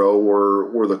Ojero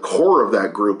were the core of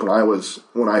that group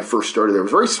when I first started there. It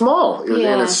was very small,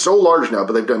 and it's so large now,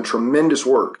 but they've done tremendous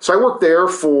work. So I worked there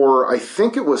for, I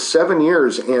think it was 7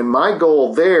 years, and my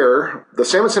goal there, the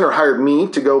Salmon Center hired me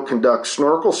to go conduct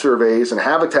snorkel surveys and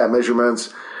habitat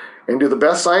measurements and do the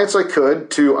best science I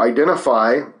could to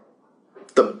identify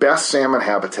the best salmon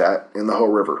habitat in the Hoh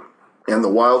River. And the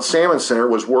Wild Salmon Center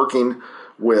was working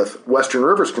with Western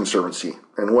Rivers Conservancy.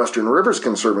 And Western Rivers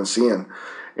Conservancy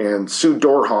and Sue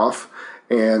Dorhoff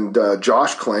and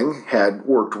Josh Kling had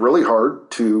worked really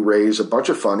hard to raise a bunch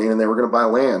of funding, and they were going to buy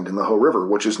land in the Hoh River,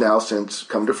 which has now since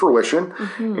come to fruition.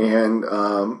 Mm-hmm.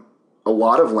 And a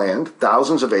lot of land,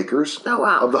 thousands of acres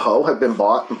of the Hoh have been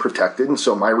bought and protected. And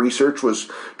so my research was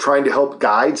trying to help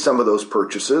guide some of those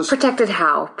purchases. Protected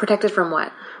how? Protected from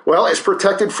what? Well, it's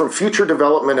protected from future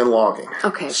development and logging.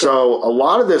 Okay. So a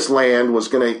lot of this land was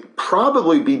going to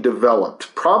probably be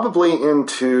developed, probably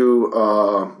into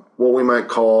what we might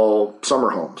call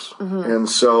summer homes. Mm-hmm. And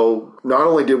so not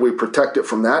only did we protect it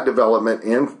from that development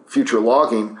and future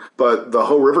logging, but the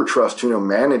Hoh River Trust,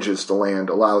 manages the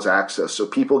land, allows access. So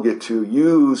people get to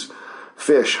use,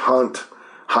 fish, hunt,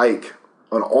 hike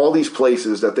on all these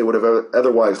places that they would have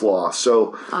otherwise lost.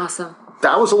 So awesome.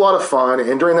 That was a lot of fun,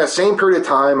 and during that same period of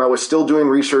time, I was still doing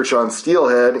research on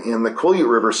steelhead in the Quileute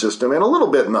River system and a little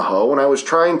bit in the Hoh, and I was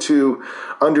trying to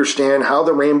understand how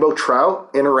the rainbow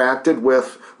trout interacted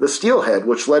with the steelhead,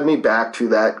 which led me back to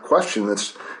that question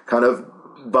that's kind of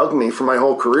bugged me for my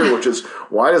whole career, which is,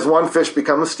 why does one fish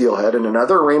become a steelhead and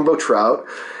another a rainbow trout?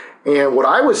 And what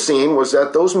I was seeing was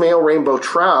that those male rainbow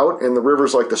trout in the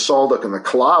rivers like the Salduc and the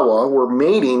Kalawa were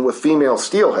mating with female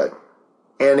steelhead.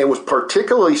 And it was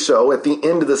particularly so at the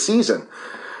end of the season.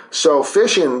 So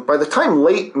fishing, by the time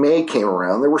late May came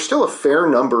around, there were still a fair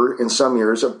number in some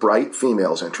years of bright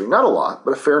females entering. Not a lot,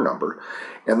 but a fair number.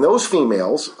 And those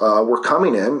females were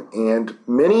coming in, and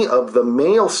many of the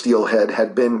male steelhead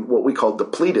had been what we call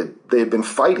depleted. They had been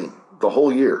fighting the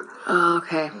whole year. Oh,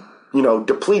 okay.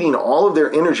 Depleting all of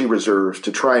their energy reserves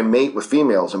to try and mate with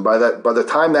females. And by the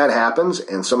time that happens,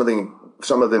 and some of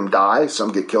them die,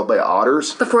 some get killed by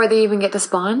otters. Before they even get to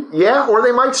spawn? Yeah, or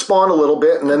they might spawn a little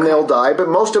bit and then they'll die, but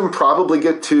most of them probably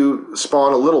get to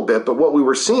spawn a little bit. But what we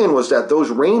were seeing was that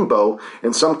those rainbow,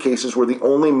 in some cases, were the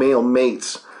only male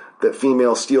mates that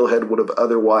female steelhead would have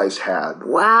otherwise had.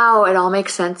 Wow, it all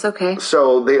makes sense. Okay.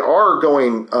 So they are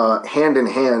going hand in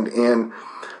hand, and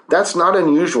that's not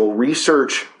unusual.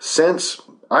 Research since,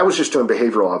 I was just doing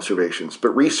behavioral observations, but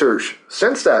research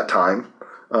since that time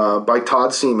by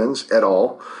Todd Siemens et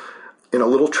al. In a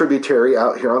little tributary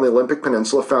out here on the Olympic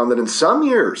Peninsula found that in some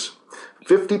years,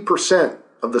 50%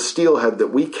 of the steelhead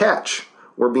that we catch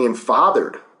were being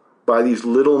fathered by these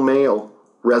little male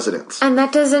residents. And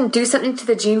that doesn't do something to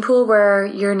the gene pool where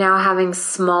you're now having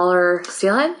smaller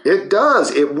steelhead? It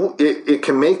does. It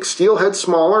can make steelhead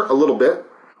smaller a little bit.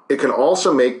 It can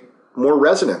also make more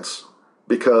resonance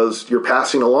because you're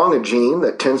passing along a gene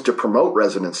that tends to promote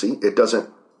resonancy. It doesn't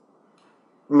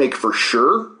make for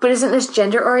sure. But isn't this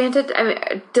gender oriented? I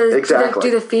mean, exactly.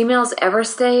 Do the females ever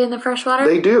stay in the freshwater?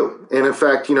 They do. And in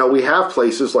fact, we have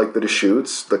places like the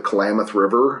Deschutes, the Klamath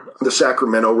River, the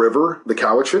Sacramento River, the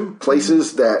Cowichan,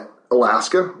 places that,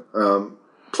 Alaska,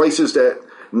 places that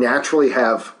naturally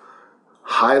have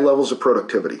high levels of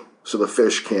productivity. So the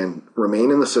fish can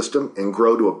remain in the system and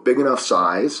grow to a big enough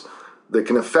size that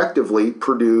can effectively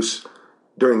produce,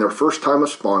 during their first time of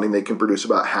spawning, they can produce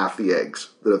about half the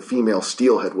eggs that a female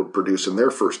steelhead would produce in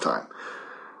their first time.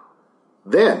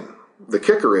 Then, the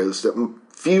kicker is that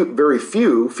very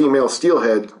few female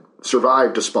steelhead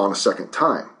survive to spawn a second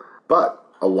time, but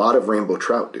a lot of rainbow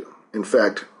trout do. In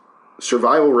fact,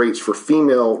 survival rates for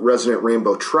female resident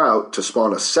rainbow trout to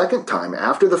spawn a second time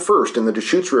after the first in the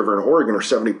Deschutes River in Oregon are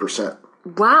 70%.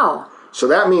 Wow. So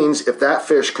that means if that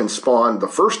fish can spawn the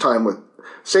first time with,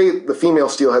 say the female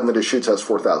steelhead in the Deschutes has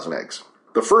 4,000 eggs.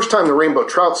 The first time the rainbow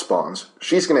trout spawns,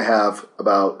 she's going to have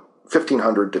about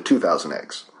 1,500 to 2,000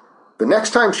 eggs. The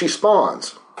next time she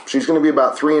spawns, she's going to be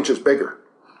about 3 inches bigger.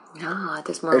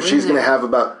 There's more. And she's going to have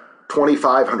about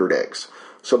 2,500 eggs.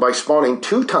 So by spawning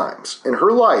 2 times in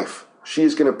her life, she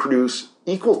is going to produce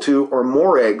equal to or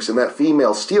more eggs than that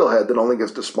female steelhead that only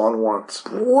gets to spawn once.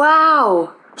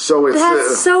 Wow. So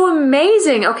that's so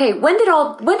amazing. Okay, when did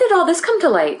all this come to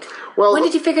light? Well, when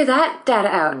did you figure that data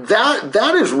out?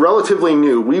 That is relatively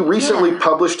new. We recently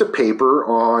published a paper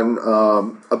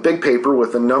on a big paper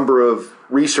with a number of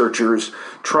researchers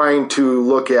trying to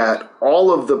look at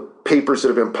all of the papers that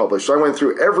have been published. So I went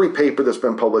through every paper that's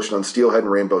been published on steelhead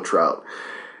and rainbow trout.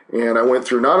 And I went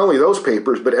through not only those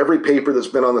papers, but every paper that's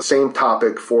been on the same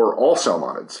topic for all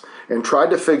salmonids and tried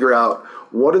to figure out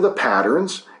what are the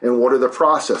patterns and what are the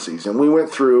processes. And we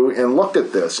went through and looked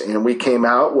at this, and we came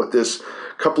out with this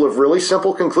couple of really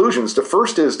simple conclusions. The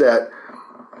first is that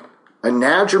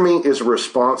anadromy is a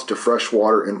response to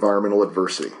freshwater environmental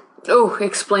adversity. Oh,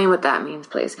 explain what that means,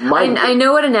 please. I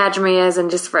know what anadromy is,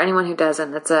 and just for anyone who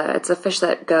doesn't, it's a fish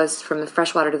that goes from the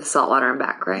freshwater to the saltwater and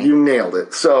back, right? You nailed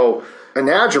it. So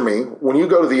anadromy, when you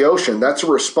go to the ocean, that's a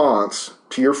response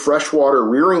to your freshwater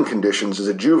rearing conditions as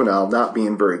a juvenile not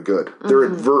being very good. Mm-hmm. They're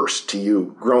adverse to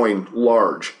you growing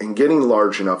large and getting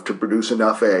large enough to produce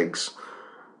enough eggs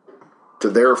to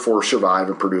therefore survive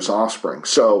and produce offspring.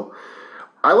 So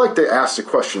I like to ask the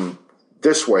question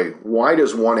this way: why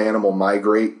does one animal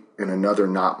migrate and another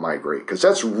not migrate? Because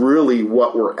that's really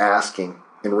what we're asking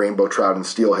in rainbow trout and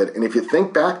steelhead. And if you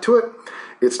think back to it,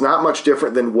 it's not much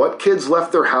different than what kids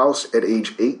left their house at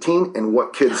age 18 and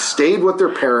what kids stayed with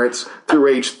their parents through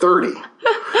age 30.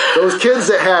 Those kids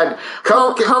that had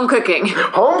home cooking,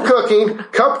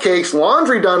 cupcakes,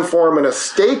 laundry done for them, and a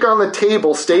steak on the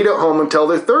table stayed at home until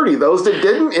they're 30. Those that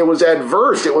didn't, it was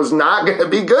adverse. It was not going to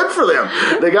be good for them.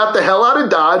 They got the hell out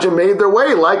of Dodge and made their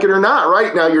way, like it or not.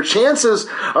 Right now, your chances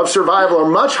of survival are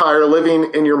much higher living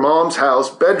in your mom's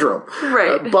house bedroom.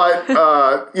 Right. But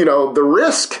the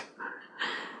risk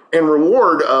and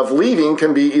reward of leaving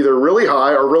can be either really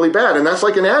high or really bad. And that's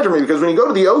like anadromy, because when you go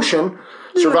to the ocean,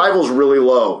 survival's really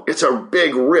low. It's a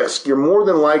big risk. You're more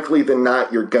than likely than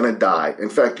not, you're going to die. In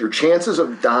fact, your chances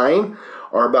of dying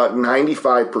are about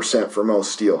 95% for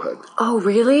most steelhead. Oh,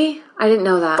 really? I didn't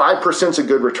know that. 5% is a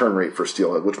good return rate for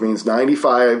steelhead, which means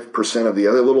 95% of the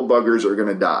other little buggers are going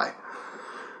to die.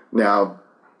 Now,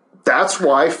 that's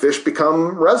why fish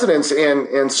become residents.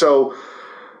 And so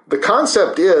The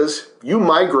concept is you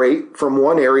migrate from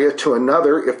one area to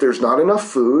another if there's not enough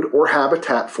food or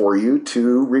habitat for you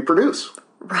to reproduce.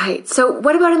 Right. So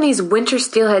what about in these winter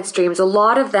steelhead streams? A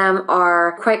lot of them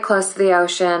are quite close to the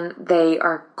ocean. They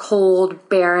are cold,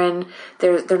 barren.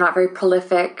 They're not very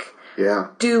prolific. Yeah.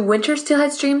 Do winter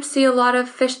steelhead streams see a lot of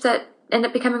fish that end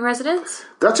up becoming residents?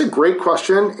 That's a great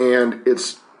question, and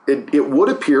it would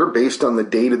appear, based on the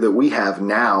data that we have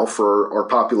now for our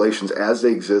populations as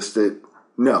they exist, that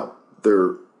no,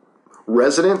 they're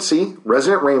resident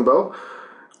rainbow,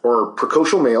 or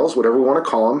precocial males, whatever we want to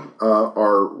call them,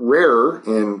 are rarer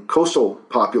in coastal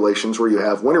populations where you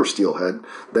have winter steelhead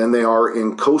than they are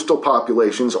in coastal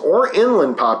populations or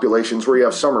inland populations where you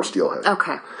have summer steelhead.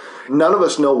 Okay. None of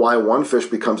us know why one fish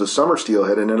becomes a summer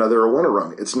steelhead and another a winter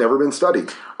run. It's never been studied.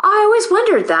 I always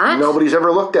wondered that. Nobody's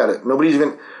ever looked at it. Nobody's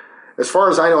even, as far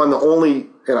as I know, I'm the only,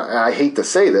 and I hate to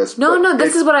say this. No,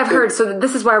 this is what I've heard, so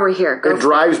this is why we're here. It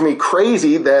drives me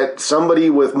crazy that somebody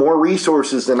with more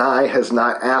resources than I has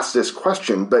not asked this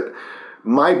question. But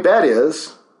my bet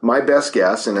is, my best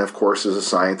guess, and of course as a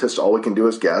scientist, all we can do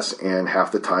is guess, and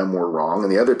half the time we're wrong,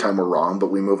 and the other time we're wrong, but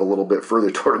we move a little bit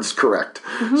further towards correct.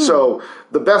 Mm-hmm. So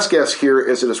the best guess here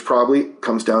is that it probably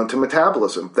comes down to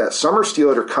metabolism. That summer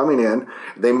steelhead are coming in,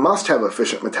 they must have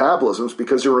efficient metabolisms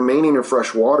because they're remaining in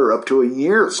fresh water up to a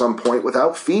year at some point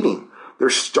without feeding. They're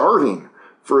starving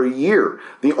for a year.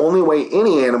 The only way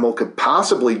any animal could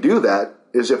possibly do that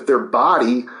is if their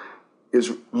body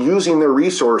is using their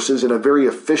resources in a very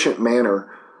efficient manner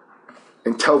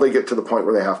until they get to the point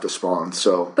where they have to spawn.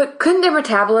 But couldn't their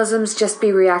metabolisms just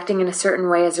be reacting in a certain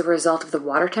way as a result of the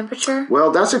water temperature?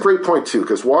 Well, that's a great point too,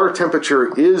 because water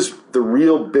temperature is the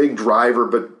real big driver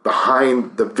but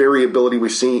behind the variability we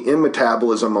see in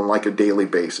metabolism on like a daily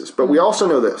basis. But we also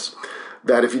know this,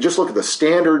 that if you just look at the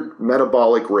standard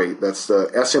metabolic rate, that's the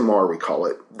SMR we call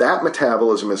it, that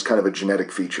metabolism is kind of a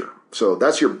genetic feature. So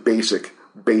that's your basic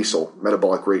basal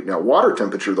metabolic rate. Now, water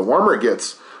temperature, the warmer it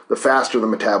gets, the faster the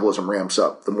metabolism ramps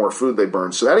up, the more food they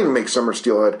burn. So that even makes summer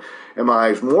steelhead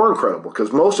MIs more incredible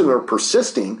because most of them are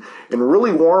persisting in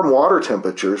really warm water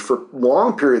temperatures for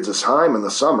long periods of time in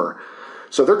the summer.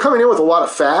 So they're coming in with a lot of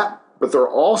fat, but they're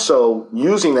also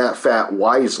using that fat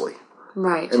wisely.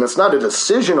 Right. And it's not a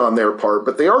decision on their part,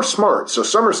 but they are smart. So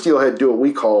summer steelhead do what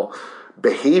we call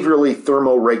behaviorally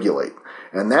thermoregulate.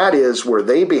 And that is where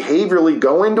they behaviorally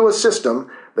go into a system,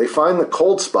 they find the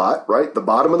cold spot, right, the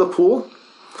bottom of the pool,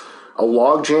 a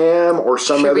log jam or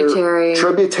some other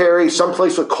tributary,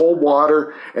 someplace with cold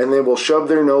water, and they will shove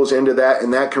their nose into that,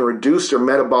 and that can reduce their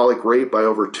metabolic rate by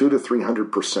over 200 to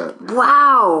 300%.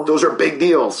 Wow. Those are big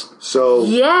deals. So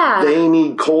yeah, they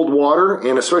need cold water,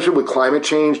 and especially with climate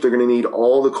change, they're going to need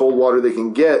all the cold water they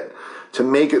can get to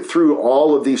make it through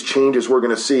all of these changes we're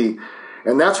going to see.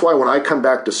 And that's why when I come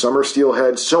back to summer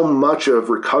steelhead, so much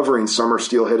of recovering summer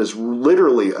steelhead is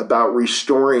literally about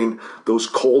restoring those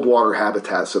cold water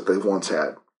habitats that they've once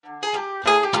had.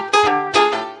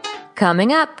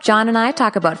 Coming up, John and I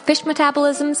talk about fish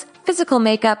metabolisms, physical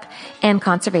makeup, and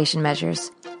conservation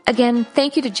measures. Again,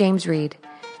 thank you to James Reed.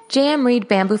 JM Reed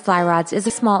Bamboo Fly Rods is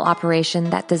a small operation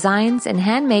that designs and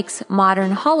hand makes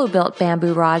modern hollow-built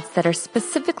bamboo rods that are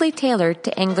specifically tailored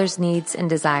to anglers' needs and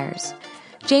desires.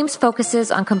 James focuses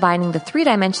on combining the 3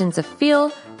 dimensions of feel,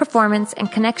 performance,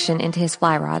 and connection into his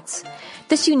fly rods.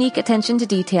 This unique attention to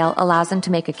detail allows him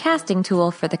to make a casting tool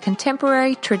for the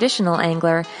contemporary traditional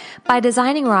angler by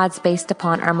designing rods based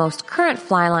upon our most current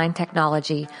fly line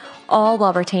technology, all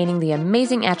while retaining the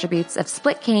amazing attributes of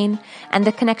split cane and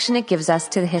the connection it gives us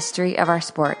to the history of our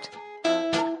sport.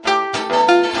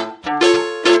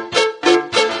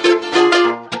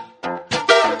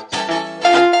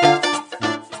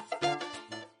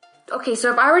 Okay,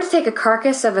 so if I were to take a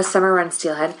carcass of a summer run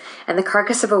steelhead and the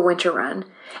carcass of a winter run,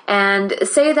 and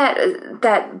say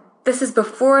that this is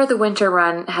before the winter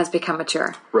run has become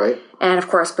mature. Right. And of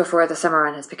course, before the summer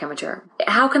run has become mature.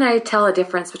 How can I tell a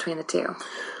difference between the two?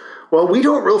 Well, we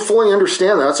don't really fully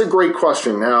understand that. That's a great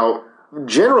question. Now,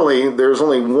 generally, there's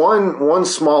only one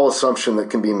small assumption that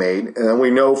can be made, and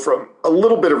we know from a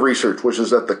little bit of research, which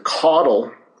is that the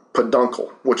caudal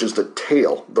peduncle, which is the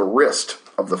tail, the wrist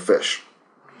of the fish.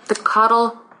 The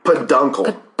caudal peduncle.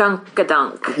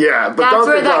 Pedunkadunk. Yeah, that's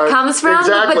where that comes from.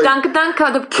 Exactly. The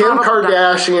pedunkadunk. Kim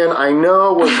Kardashian, I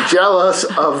know, was jealous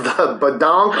of the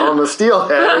badonk on the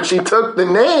steelhead, and she took the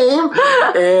name,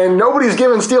 and nobody's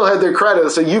giving steelhead their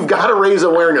credit, so you've got to raise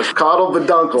awareness. Caudal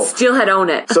peduncle. Steelhead own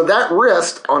it. So that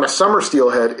wrist on a summer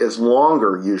steelhead is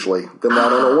longer, usually, than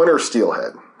that on a winter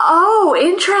steelhead. Oh,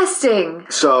 interesting.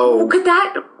 So could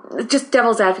that just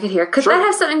devil's advocate here, could Sure. that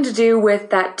have something to do with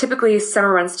that typically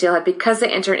summer run steelhead, because they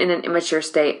enter in an immature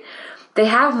state, they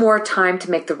have more time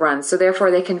to make the run, so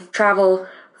therefore they can travel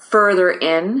further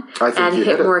in I think and you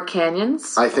hit hit it. more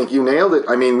canyons? I think you nailed it.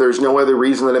 I mean, there's no other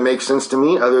reason that it makes sense to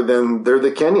me other than they're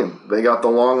the Kenyan. They got the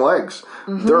long legs.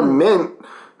 They're meant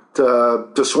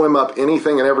to swim up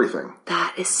anything and everything.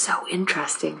 That is so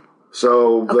interesting.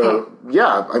 So, Okay.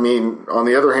 I mean, on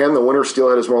the other hand, the winter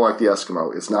steelhead is more like the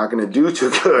Eskimo. It's not going to do too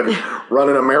good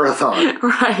running a marathon,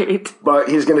 Right. but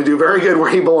he's going to do very good where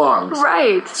he belongs.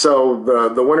 Right. So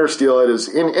the winter steelhead is,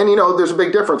 and you know, there's a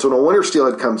big difference when a winter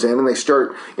steelhead comes in and they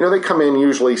start, you know, they come in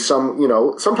usually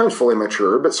sometimes fully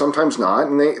mature, but sometimes not,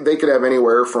 and they could have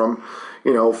anywhere from,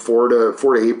 4 to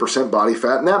 8% body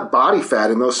fat, and that body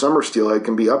fat in those summer steelhead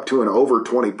can be up to and over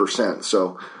 20%.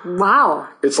 So Wow.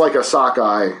 it's like a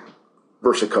sockeye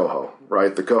versus a coho,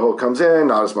 right? The coho comes in,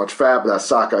 not as much fat, but that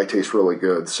sockeye tastes really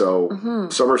good. So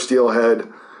summer steelhead,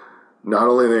 not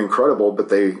only are they incredible, but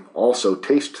they also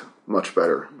taste much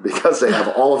better because they have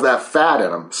all of that fat in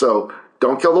them. So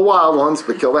don't kill the wild ones,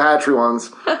 but kill the hatchery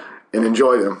ones and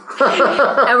enjoy them.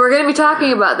 And we're going to be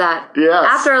talking about that Yes.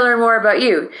 after I learn more about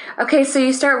you. Okay, so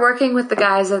you start working with the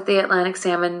guys at the Atlantic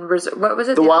Salmon Resort. What was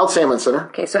it? The Wild Salmon Center.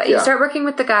 Okay, so you start working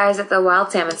with the guys at the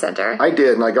Wild Salmon Center. I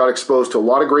did, and I got exposed to a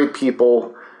lot of great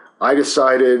people. I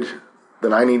decided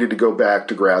that I needed to go back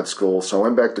to grad school, so I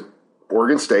went back to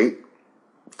Oregon State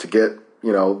to get,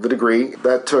 the degree.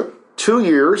 That took 2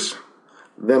 years.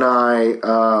 Then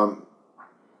I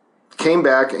came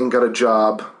back and got a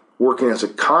job working as a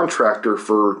contractor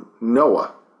for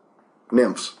NOAA,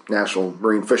 NMFS, National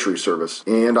Marine Fisheries Service.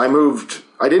 And I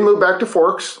didn't move back to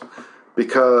Forks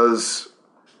because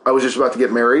I was just about to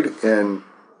get married, and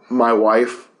my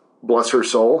wife, bless her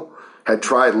soul, had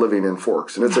tried living in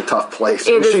Forks, and it's a tough place.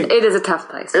 It is a tough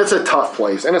place. It's a tough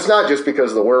place, and it's not just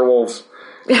because of the werewolves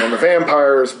and the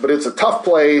vampires, but it's a tough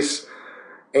place,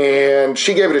 and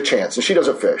she gave it a chance, and she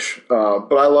doesn't fish,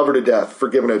 but I love her to death for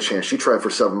giving it a chance. She tried for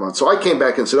 7 months. So I came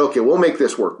back and said, okay, we'll make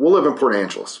this work. We'll live in Port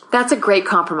Angeles. That's a great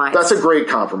compromise. That's a great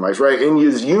compromise, right? And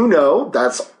as you know,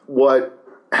 that's what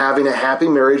having a happy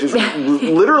marriage is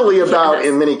literally about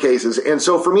in many cases. And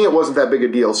so for me, it wasn't that big a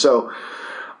deal. So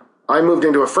I moved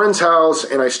into a friend's house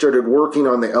and I started working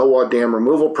on the Elwha Dam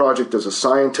removal project as a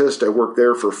scientist. I worked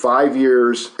there for 5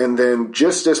 years. And then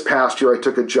just this past year, I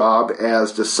took a job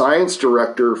as the science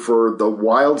director for the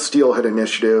Wild Steelhead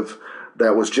Initiative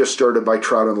that was just started by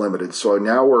Trout Unlimited. So I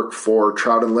now work for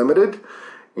Trout Unlimited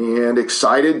and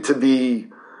excited to be,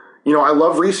 I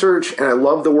love research and I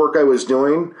love the work I was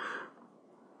doing.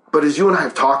 But as you and I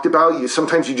have talked about,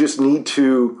 sometimes you just need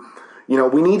to,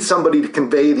 we need somebody to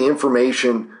convey the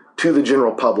information to the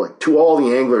general public, to all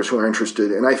the anglers who are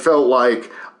interested. And I felt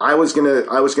like I was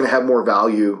gonna have more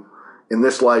value in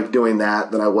this life doing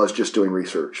that than I was just doing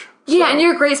research. Yeah, and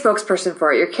you're a great spokesperson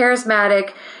for it. You're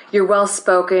charismatic, you're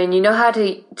well-spoken, you know how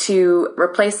to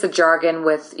replace the jargon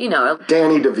with,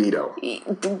 Danny DeVito.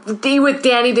 with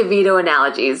Danny DeVito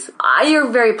analogies. You're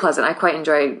very pleasant. I quite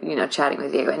enjoy, chatting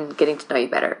with you and getting to know you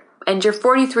better. And you're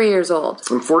 43 years old.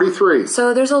 I'm 43.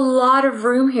 So there's a lot of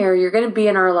room here. You're going to be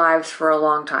in our lives for a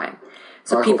long time.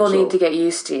 So people need to get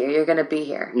used to you. You're going to be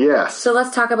here. Yes. So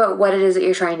let's talk about what it is that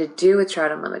you're trying to do with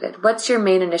Trout Unlimited. What's your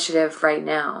main initiative right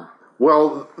now?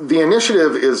 Well, the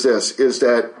initiative is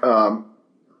that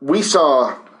we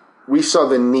saw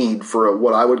the need for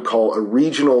what I would call a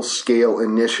regional scale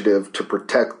initiative to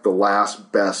protect the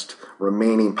last best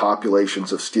remaining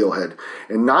populations of steelhead.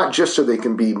 And not just so they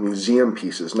can be museum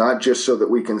pieces, not just so that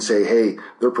we can say, hey,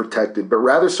 they're protected, but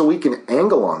rather so we can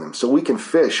angle on them, so we can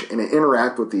fish and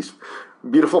interact with these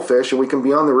beautiful fish, and we can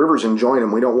be on the rivers enjoying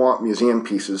them. We don't want museum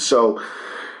pieces. So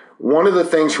one of the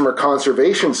things from a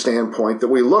conservation standpoint that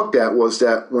we looked at was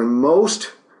that when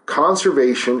most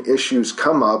conservation issues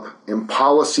come up and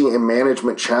policy and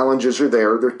management challenges are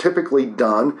there, they're typically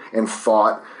done and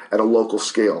fought at a local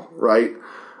scale, right?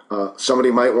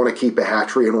 Somebody might want to keep a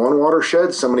hatchery in one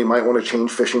watershed. Somebody might want to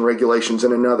change fishing regulations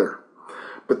in another.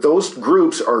 But those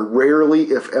groups are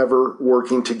rarely, if ever,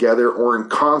 working together or in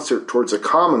concert towards a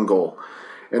common goal.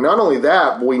 And not only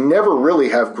that, but we never really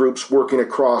have groups working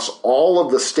across all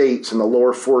of the states in the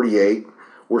lower 48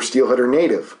 where steelhead are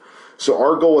native. So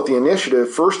our goal with the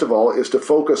initiative, first of all, is to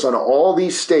focus on all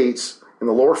these states in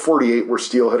the lower 48 where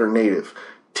steelhead are native.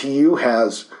 TU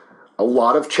has a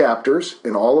lot of chapters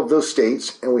in all of those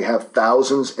states, and we have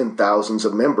thousands and thousands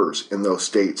of members in those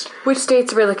states. Which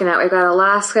states are we looking at? We've got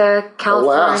Alaska,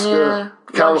 California,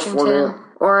 Washington,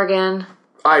 Oregon,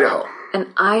 Idaho.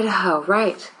 And Idaho,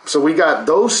 right. So we got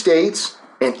those states,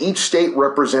 and each state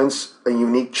represents a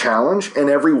unique challenge, and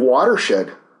every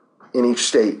watershed in each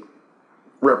state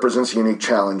represents a unique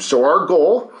challenge. So our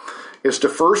goal is to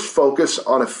first focus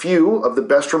on a few of the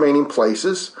best remaining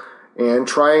places and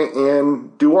try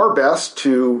and do our best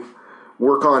to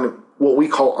work on what we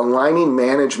call aligning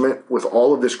management with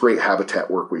all of this great habitat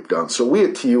work we've done. So we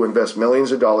at TU invest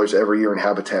millions of dollars every year in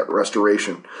habitat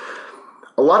restoration.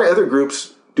 A lot of other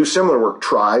groups do similar work,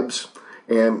 tribes,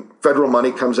 and federal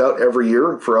money comes out every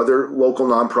year for other local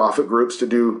nonprofit groups to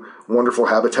do wonderful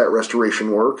habitat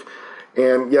restoration work.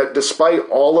 And yet, despite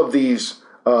all of these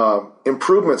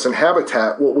improvements in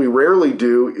habitat, what we rarely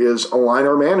do is align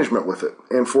our management with it.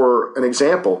 And for an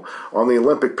example, on the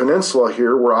Olympic Peninsula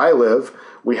here where I live,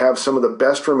 we have some of the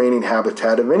best remaining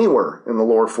habitat of anywhere in the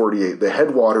lower 48. The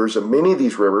headwaters of many of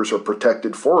these rivers are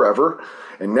protected forever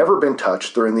and never been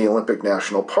touched. They're in the Olympic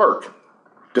National Park.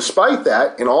 Despite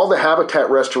that, in all the habitat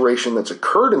restoration that's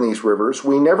occurred in these rivers,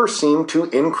 we never seem to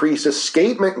increase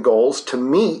escapement goals to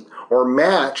meet or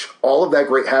match all of that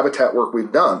great habitat work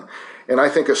we've done. And I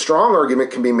think a strong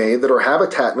argument can be made that our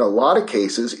habitat in a lot of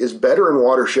cases is better in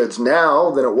watersheds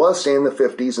now than it was, say, in the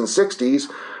 50s and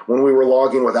 60s when we were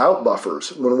logging without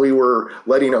buffers, when we were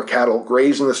letting our cattle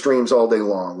graze in the streams all day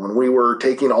long, when we were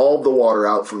taking all of the water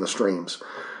out from the streams.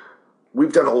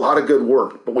 We've done a lot of good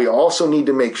work, but we also need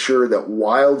to make sure that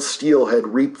wild steelhead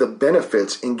reap the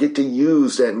benefits and get to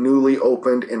use that newly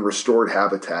opened and restored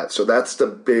habitat. So that's the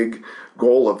big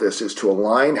goal of this, is to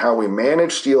align how we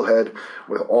manage steelhead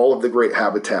with all of the great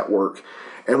habitat work.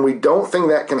 And we don't think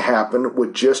that can happen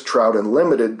with just Trout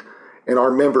Unlimited and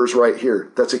our members right here.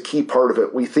 That's a key part of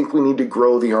it. We think we need to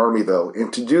grow the Army, though.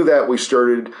 And to do that, we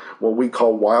started what we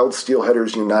call Wild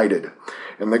Steelheaders United.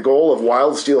 And the goal of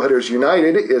Wild Steelheaders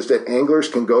United is that anglers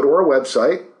can go to our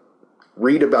website,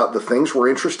 read about the things we're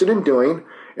interested in doing,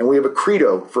 and we have a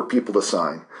credo for people to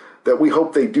sign that we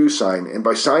hope they do sign. And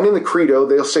by signing the credo,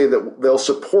 they'll say that they'll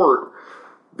support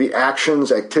the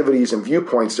actions, activities, and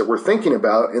viewpoints that we're thinking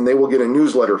about, and they will get a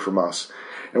newsletter from us.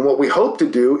 And what we hope to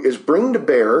do is bring to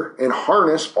bear and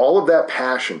harness all of that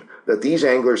passion that these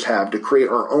anglers have to create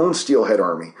our own steelhead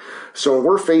army. So when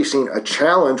we're facing a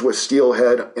challenge with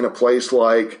steelhead in a place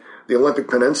like the Olympic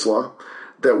Peninsula,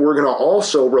 that we're going to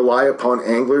also rely upon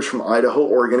anglers from Idaho,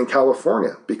 Oregon, and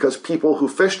California, because people who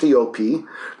fish the OP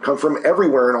come from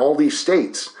everywhere in all these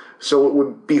states. So it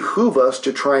would behoove us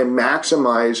to try and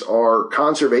maximize our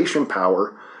conservation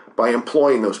power by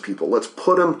employing those people. Let's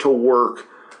put them to work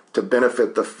to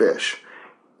benefit the fish.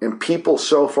 And people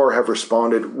so far have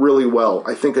responded really well.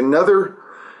 I think another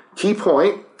key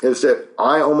point is that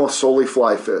I almost solely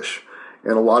fly fish,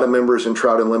 and a lot of members in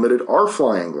Trout Unlimited are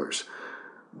fly anglers.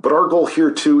 But our goal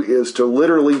here, too, is to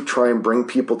literally try and bring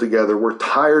people together. We're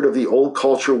tired of the old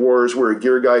culture wars where a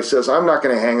gear guy says, I'm not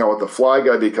going to hang out with the fly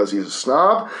guy because he's a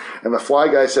snob, and the fly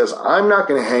guy says, I'm not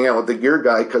going to hang out with the gear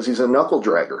guy because he's a knuckle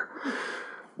dragger.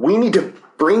 We need to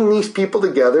bring these people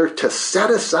together to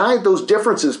set aside those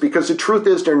differences, because the truth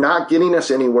is they're not getting us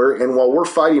anywhere. And while we're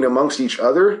fighting amongst each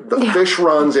other, the fish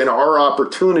runs and our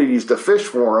opportunities to fish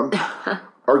for them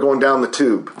are going down the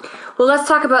tube. Well, let's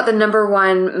talk about the number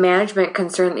one management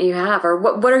concern that you have, or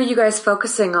what are you guys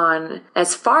focusing on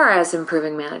as far as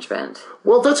improving management?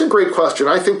 Well, that's a great question.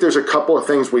 I think there's a couple of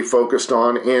things we focused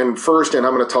on. And first, and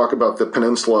I'm going to talk about the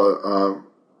peninsula,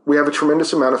 we have a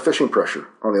tremendous amount of fishing pressure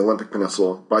on the Olympic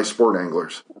Peninsula by sport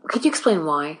anglers. Could you explain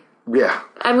why? Yeah.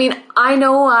 I mean, I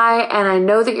know why, and I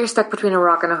know that you're stuck between a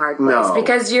rock and a hard place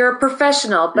because you're a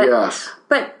professional. But, yes.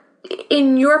 But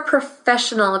in your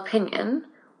professional opinion,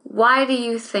 why do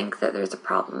you think that there's a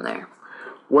problem there?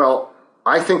 Well,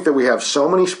 I think that we have so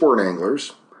many sport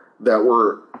anglers that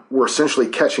we're essentially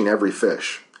catching every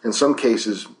fish, in some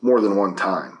cases more than one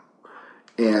time.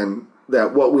 And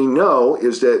that what we know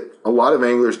is that a lot of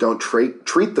anglers don't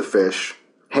treat the fish,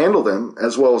 handle them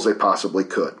as well as they possibly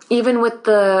could. Even with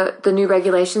the new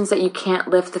regulations that you can't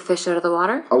lift the fish out of the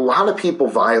water? A lot of people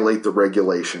violate the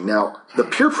regulation. Now, the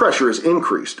peer pressure has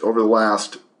increased over the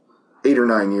last 8 or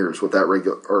 9 years with that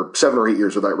or 7 or 8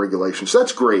 years with that regulation. So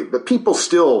that's great. But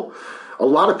a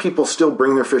lot of people still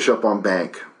bring their fish up on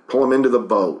bank, pull them into the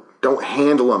boat, don't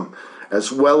handle them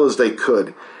as well as they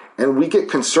could. And we get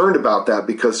concerned about that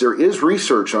because there is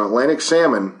research on Atlantic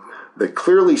salmon that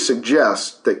clearly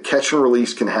suggests that catch and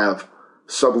release can have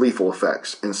sublethal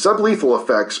effects. And sublethal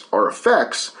effects are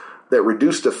effects that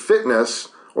reduce the fitness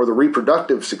or the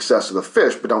reproductive success of the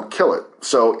fish, but don't kill it.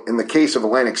 So in the case of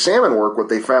Atlantic salmon work, what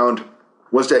they found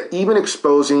was that even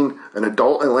exposing an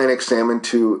adult Atlantic salmon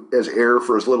to as air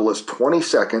for as little as 20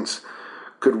 seconds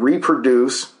could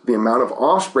reproduce the amount of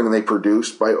offspring they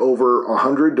produced by over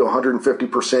 100 to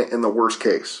 150% in the worst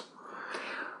case.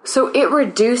 So it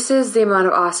reduces the amount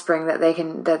of offspring that they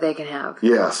can have.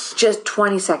 Yes. Just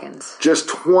 20 seconds. Just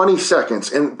 20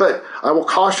 seconds. But I will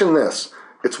caution this.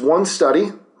 It's one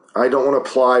study. I don't want to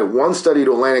apply one study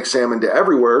to Atlantic salmon to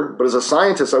everywhere, but as a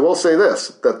scientist, I will say this,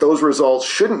 that those results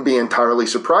shouldn't be entirely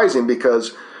surprising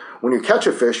because when you catch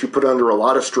a fish, you put it under a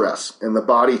lot of stress, and the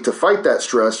body, to fight that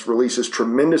stress, releases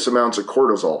tremendous amounts of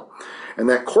cortisol. And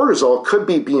that cortisol could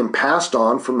be being passed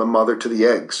on from the mother to the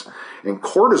eggs. And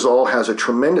cortisol has a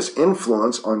tremendous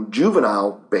influence on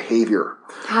juvenile behavior.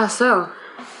 How so?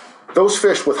 Those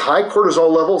fish with high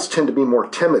cortisol levels tend to be more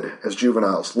timid as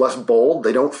juveniles, less bold.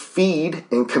 They don't feed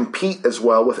and compete as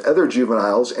well with other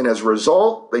juveniles, and as a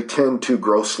result, they tend to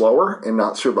grow slower and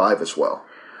not survive as well.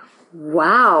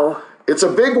 Wow. It's a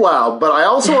big wow, but I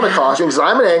also want to caution, because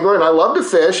I'm an angler and I love to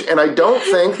fish, and I don't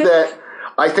think that,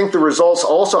 I think the results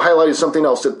also highlighted something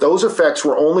else, that those effects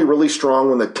were only really strong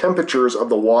when the temperatures of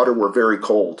the water were very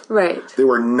cold. Right. They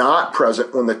were not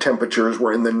present when the temperatures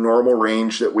were in the normal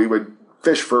range that we would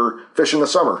fish in the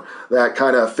summer, that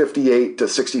kind of 58 to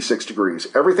 66 degrees.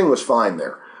 Everything was fine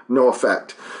there, no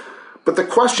effect. But the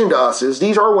question to us is,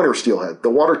 these are winter steelhead.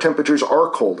 The water temperatures are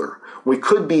colder. We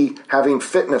could be having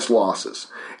fitness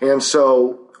losses. And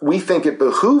so we think it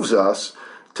behooves us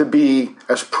to be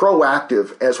as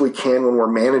proactive as we can when we're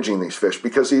managing these fish,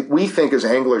 because we think as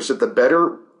anglers that the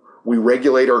better we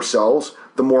regulate ourselves,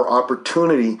 the more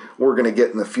opportunity we're going to get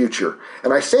in the future.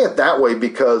 And I say it that way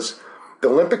because the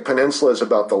Olympic Peninsula is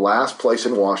about the last place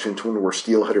in Washington where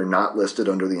steelhead are not listed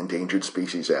under the Endangered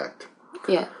Species Act.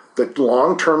 Yeah. The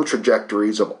long-term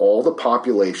trajectories of all the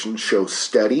populations show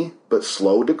steady but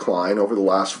slow decline over the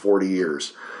last 40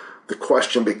 years. The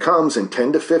question becomes, in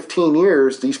 10 to 15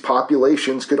 years, these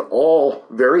populations could all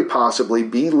very possibly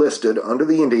be listed under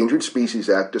the Endangered Species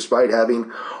Act despite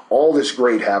having all this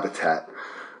great habitat.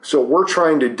 So what we're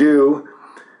trying to do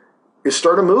is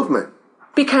start a movement.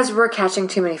 Because we're catching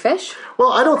too many fish?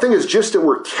 Well, I don't think it's just that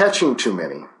we're catching too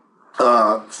many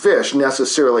fish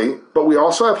necessarily, but we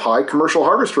also have high commercial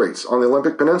harvest rates on the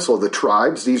Olympic Peninsula. The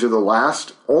tribes, these are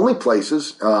the only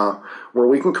places where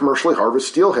we can commercially harvest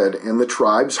steelhead, and the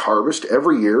tribes harvest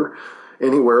every year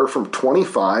anywhere from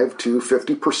 25 to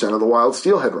 50% of the wild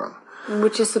steelhead run.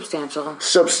 Which is substantial.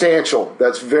 Substantial.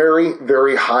 That's very,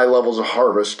 very high levels of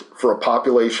harvest for a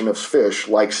population of fish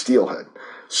like steelhead.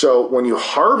 So when you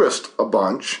harvest a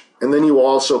bunch, and then you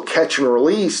also catch and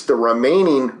release the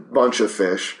remaining bunch of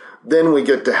fish, then we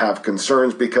get to have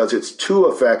concerns because it's two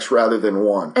effects rather than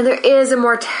one. And there is a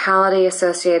mortality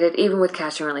associated even with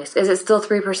catch and release. Is it still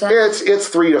 3%? It's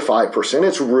 3 to 5%.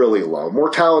 It's really low.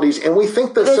 Mortalities, and we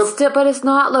think that... But it's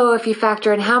not low if you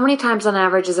factor in how many times on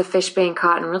average is a fish being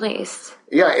caught and released.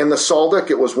 Yeah, in the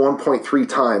Saldick it was 1.3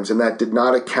 times, and that did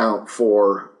not account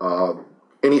for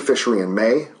any fishery in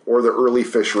May or the early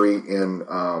fishery in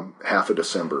half of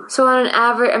December. So on an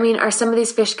average, are some of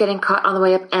these fish getting caught on the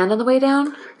way up and on the way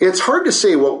down? It's hard to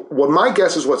say. What my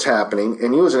guess is what's happening,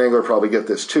 and you as an angler probably get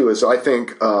this too, is I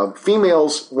think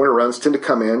females, winter runs, tend to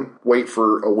come in, wait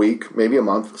for a week, maybe a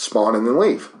month, spawn, and then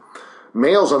leave.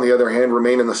 Males, on the other hand,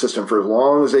 remain in the system for as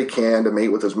long as they can to mate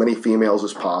with as many females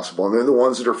as possible. And they're the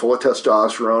ones that are full of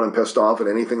testosterone and pissed off at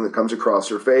anything that comes across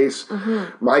their face.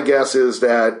 Mm-hmm. My guess is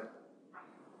that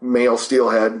male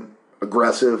steelhead,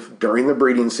 aggressive during the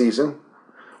breeding season.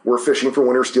 We're fishing for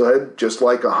winter steelhead just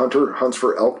like a hunter hunts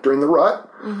for elk during the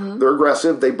rut. Mm-hmm. They're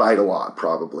aggressive. They bite a lot,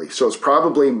 probably. So it's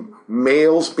probably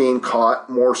males being caught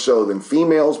more so than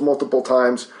females multiple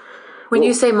times. When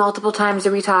you say multiple times,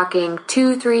 are we talking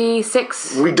 2, 3,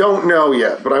 6? We don't know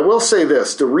yet, but I will say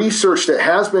this. The research that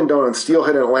has been done on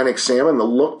steelhead and Atlantic salmon, that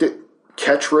looked at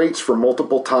catch rates for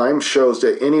multiple times, shows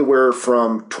that anywhere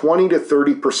from 20 to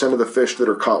 30% of the fish that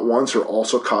are caught once are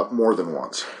also caught more than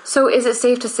once. So is it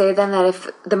safe to say then that if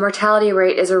the mortality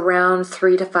rate is around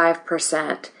 3 to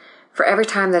 5% for every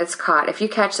time that it's caught, if you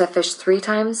catch that fish 3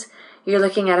 times, you're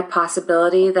looking at a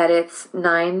possibility that it's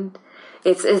 9 to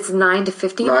 15%? 9 to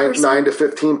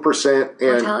 15%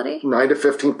 mortality? 9 to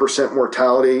 15%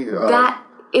 mortality. That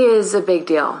is a big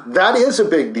deal. That is a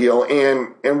big deal.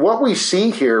 And what we see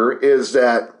here is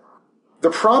that the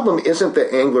problem isn't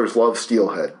that anglers love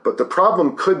steelhead, but the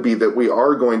problem could be that we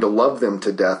are going to love them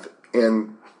to death.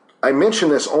 And I mention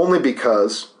this only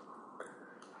because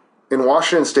in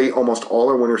Washington State, almost all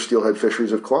our winter steelhead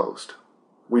fisheries have closed.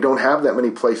 We don't have that many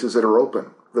places that are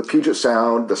open. the Puget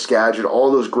Sound, the Skagit, all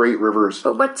those great rivers.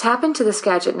 But what's happened to the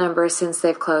Skagit numbers since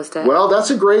they've closed it? Well, that's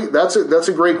a great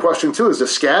question too. Is the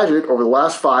Skagit over the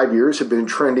last 5 years have been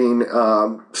trending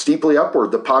steeply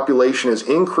upward. The population has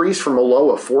increased from a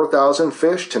low of 4,000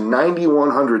 fish to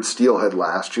 9,100 steelhead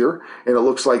last year, and it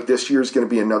looks like this year is going to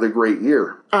be another great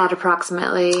year. At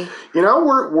approximately,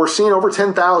 we're seeing over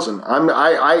 10,000.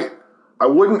 I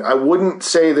wouldn't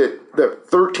say that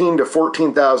 13 to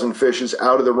 14,000 fish is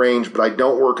out of the range, but I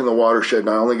don't work in the watershed and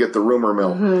I only get the rumor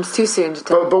mill. It's too soon to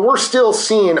tell. But we're still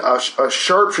seeing a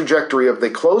sharp trajectory of they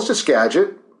closed a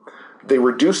Skagit, they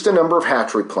reduced the number of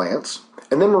hatchery plants,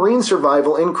 and then marine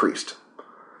survival increased.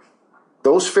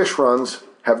 Those fish runs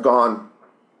have gone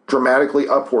dramatically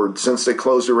upward since they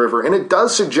closed the river, and it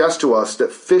does suggest to us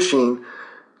that fishing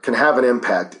can have an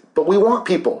impact. But we want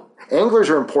people. Anglers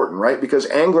are important, right? Because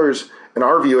anglers, in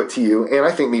our view at TU, and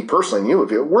I think me personally and you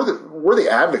of you, we're the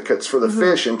advocates for the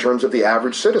fish in terms of the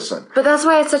average citizen. But that's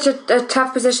why it's such a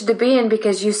tough position to be in,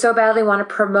 because you so badly want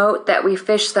to promote that we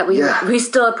fish, that we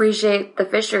still appreciate the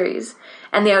fisheries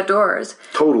and the outdoors.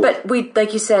 Totally. But we,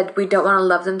 like you said, we don't want to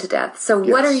love them to death. So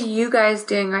what are you guys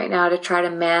doing right now to try to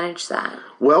manage that?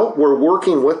 Well, we're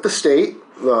working with the state,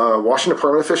 the Washington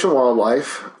Department of Fish and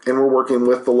Wildlife, and we're working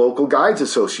with the local Guides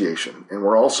Association. And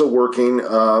we're also working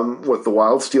with the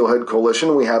Wild Steelhead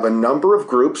Coalition. We have a number of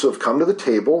groups who have come to the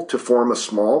table to form a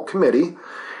small committee,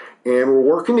 and we're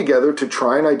working together to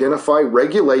try and identify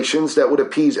regulations that would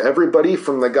appease everybody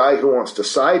from the guy who wants to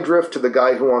side drift to the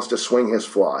guy who wants to swing his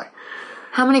fly.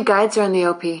 How many guides are in the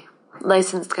OP?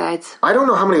 Licensed guides? I don't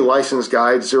know how many licensed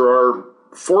guides there are.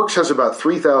 Forks has about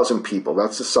 3,000 people.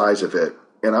 That's the size of it.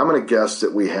 And I'm going to guess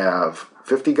that we have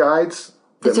 50 guides.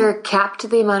 Is there a cap to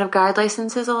the amount of guide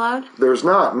licenses allowed? There's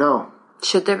not, no.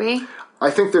 Should there be?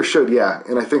 I think there should, yeah.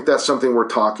 And I think that's something we're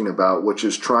talking about, which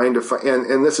is trying to find,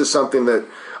 and this is something that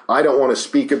I don't want to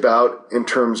speak about in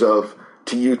terms of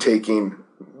TU taking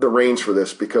the reins for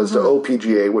this, because the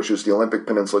OPGA, which is the Olympic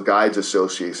Peninsula Guides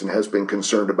Association, has been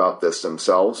concerned about this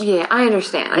themselves. Yeah, I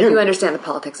understand. I do understand the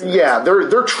politics of this. Yeah,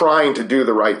 they're trying to do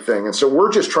the right thing, and so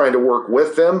we're just trying to work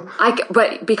with them.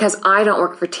 But because I don't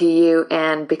work for TU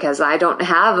and because I don't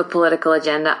have a political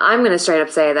agenda, I'm going to straight up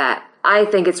say that I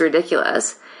think it's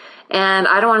ridiculous. And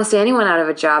I don't want to see anyone out of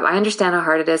a job. I understand how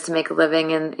hard it is to make a living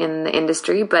in the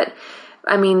industry, but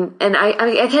I mean, and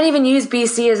I can't even use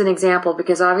BC as an example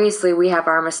because obviously we have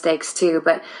our mistakes too,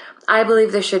 but I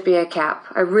believe there should be a cap.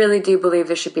 I really do believe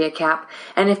there should be a cap.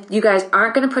 And if you guys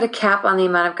aren't going to put a cap on the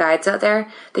amount of guides out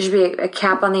there, there should be a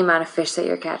cap on the amount of fish that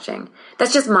you're catching.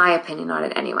 That's just my opinion on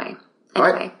it anyway.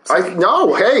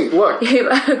 No, hey, look,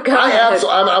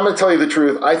 I'm going to tell you the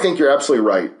truth. I think you're absolutely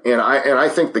right. And I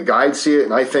think the guides see it,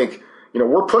 and I think,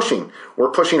 we're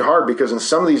pushing hard, because in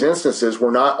some of these instances,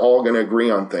 we're not all going to agree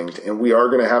on things, and we are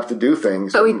going to have to do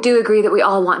things. But we do agree that we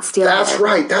all want steelhead. That's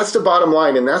right. That's the bottom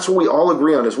line, and that's what we all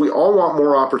agree on, is we all want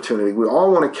more opportunity. We all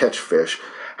want to catch fish.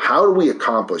 How do we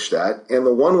accomplish that? And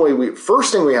the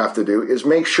first thing we have to do is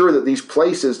make sure that these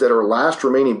places that are last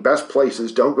remaining best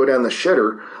places don't go down the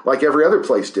shitter like every other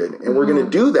place did. And we're going to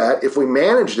do that if we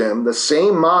manage them the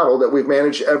same model that we've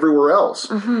managed everywhere else,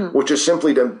 which is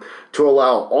simply to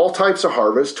allow all types of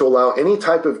harvest, to allow any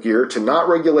type of gear, to not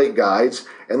regulate guides,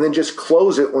 and then just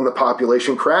close it when the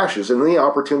population crashes and the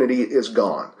opportunity is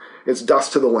gone. It's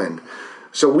dust to the wind.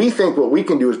 So we think what we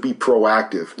can do is be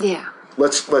proactive. Yeah.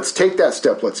 Let's take that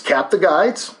step. Let's cap the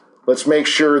guides. Let's make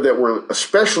sure that we're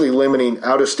especially limiting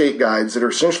out-of-state guides that are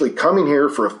essentially coming here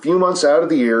for a few months out of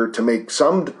the year to make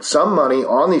some money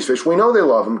on these fish. We know they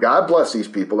love them. God bless these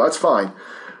people. That's fine.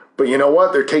 But you know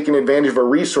what? They're taking advantage of a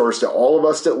resource that all of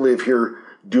us that live here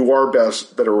do our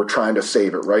best, that we're trying to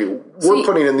save it, right? We're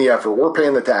putting in the effort. We're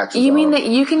paying the taxes. You mean that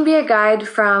you can be a guide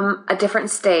from a different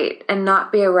state and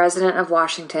not be a resident of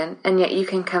Washington, and yet you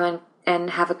can come in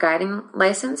and have a guiding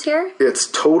license here? It's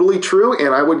totally true,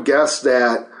 and I would guess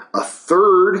that a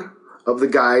third of the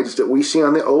guides that we see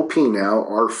on the OP now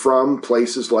are from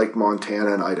places like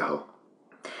Montana and Idaho.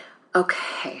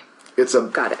 Okay.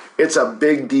 Got it. It's a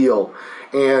big deal.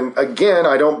 And again,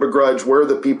 I don't begrudge where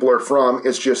the people are from.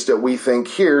 It's just that we think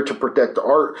here to protect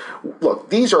look,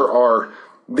 these are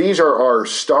our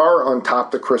star on top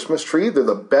of the Christmas tree. They're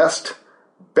the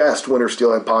best winter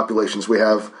steelhead populations we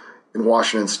have in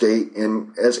Washington State,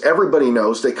 and as everybody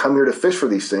knows, they come here to fish for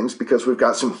these things because we've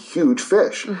got some huge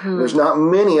fish. There's not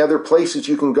many other places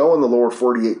you can go in the lower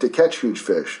 48 to catch huge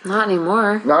fish. Not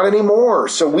anymore. Not anymore.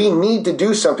 So we need to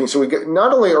do something. So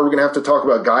not only are we going to have to talk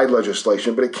about guide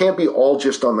legislation, but it can't be all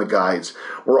just on the guides.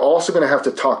 We're also going to have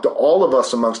to talk to all of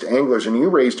us amongst anglers, and you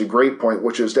raised a great point,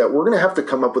 which is that we're going to have to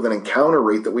come up with an encounter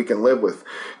rate that we can live with.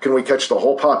 Can we catch the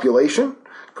whole population?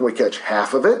 Can we catch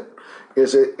half of it?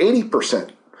 Is it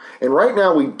 80%? And right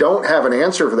now we don't have an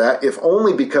answer for that, if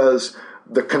only because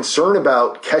the concern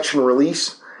about catch and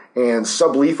release and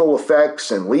sublethal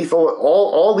effects and lethal,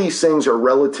 all these things are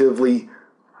relatively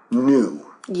new.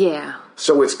 Yeah.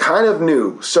 So it's kind of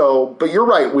new. So, but you're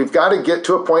right. We've got to get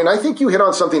to a point. And I think you hit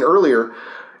on something earlier,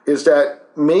 is that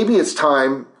maybe it's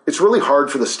time. It's really hard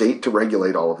for the state to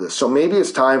regulate all of this. So maybe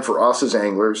it's time for us as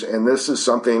anglers, and this is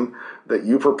something that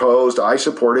you proposed, I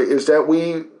support it, is that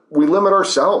we limit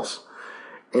ourselves.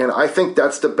 And I think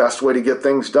that's the best way to get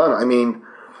things done. I mean,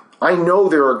 I know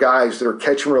there are guys that are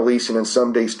catch and releasing in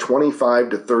some days 25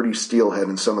 to 30 steelhead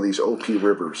in some of these OP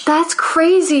rivers. That's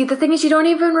crazy. The thing is, you don't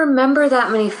even remember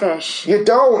that many fish. You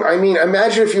don't. I mean,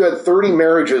 imagine if you had 30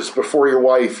 marriages before your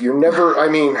wife. You're never, I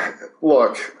mean,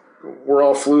 look, we're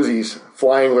all floozies,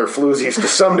 fly angler floozies to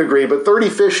some degree, but 30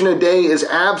 fish in a day is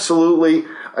absolutely,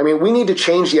 I mean, we need to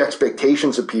change the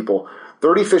expectations of people.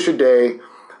 30 fish a day,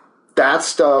 that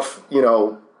stuff,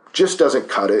 just doesn't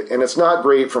cut it. And it's not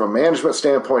great from a management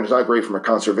standpoint. It's not great from a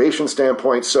conservation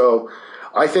standpoint. So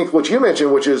I think what you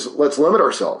mentioned, which is let's limit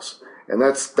ourselves. And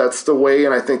that's the way,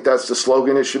 and I think that's the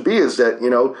slogan it should be, is that,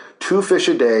 2 fish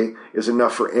a day is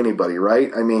enough for anybody, right?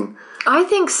 I mean, I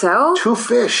think so. 2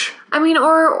 fish. I mean,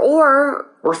 or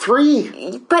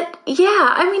 3. But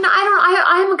yeah, I mean,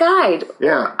 I'm a guide.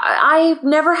 Yeah. I've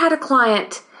never had a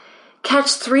client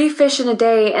catch 3 fish in a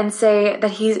day and say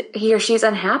that he or she's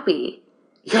unhappy.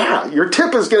 Yeah, your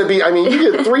tip is going to be,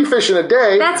 you get 3 fish in a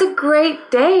day. That's a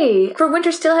great day. For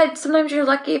winter steelhead, sometimes you're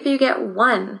lucky if you get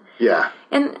 1. Yeah.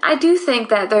 And I do think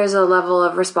that there's a level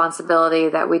of responsibility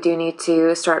that we do need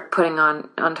to start putting on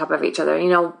top of each other.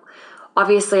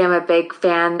 Obviously I'm a big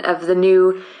fan of the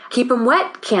new Keep 'em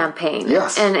Wet campaign.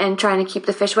 Yes. And trying to keep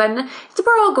the fish wet. And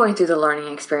we're all going through the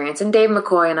learning experience. And Dave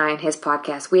McCoy and I in his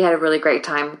podcast, we had a really great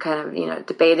time kind of,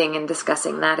 debating and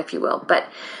discussing that, if you will. But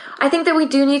I think that we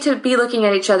do need to be looking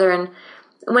at each other. And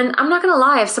when, I'm not going to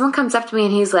lie, if someone comes up to me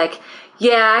and he's like,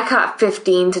 yeah, I caught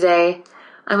 15 today,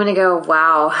 I'm going to go,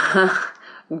 wow,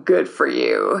 good for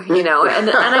you, and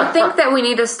I think that we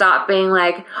need to stop being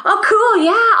like, oh, cool,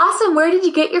 yeah, awesome, where did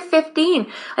you get your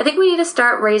 15? I think we need to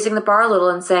start raising the bar a little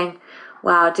and saying,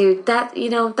 wow, dude, that,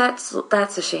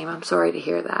 that's a shame. I'm sorry to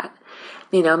hear that.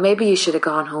 Maybe you should have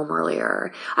gone home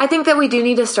earlier. I think that we do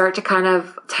need to start to kind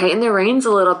of tighten the reins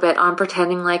a little bit on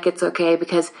pretending like it's okay,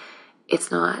 because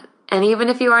it's not. And even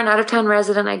if you are an out-of-town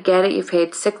resident, I get it. You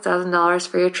paid $6,000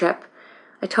 for your trip.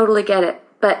 I totally get it.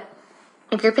 But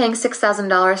if you're paying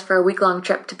 $6,000 for a week-long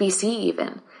trip to BC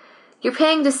even, you're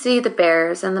paying to see the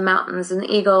bears and the mountains and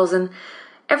the eagles and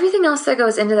everything else that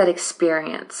goes into that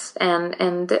experience. And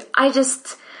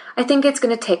I think it's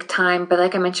going to take time, but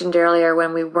like I mentioned earlier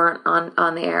when we weren't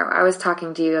on the air, I was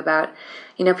talking to you about,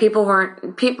 when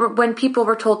people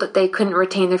were told that they couldn't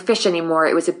retain their fish anymore,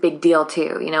 it was a big deal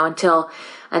too,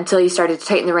 until you started to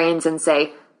tighten the reins and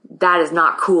say, that is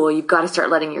not cool. You've got to start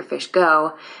letting your fish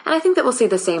go. And I think that we'll see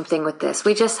the same thing with this.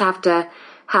 We just have to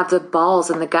have the balls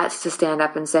and the guts to stand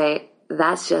up and say,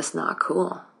 that's just not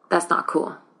cool. That's not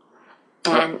cool.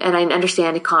 And I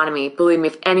understand economy. Believe me,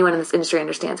 if anyone in this industry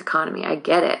understands economy, I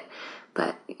get it.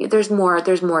 But there's more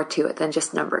to it than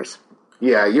just numbers.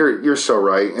 Yeah, you're so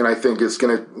right. And I think it's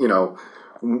going to,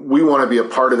 we want to be a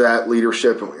part of that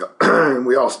leadership. And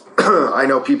we also, I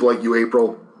know people like you,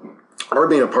 April, are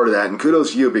being a part of that. And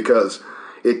kudos to you, because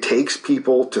it takes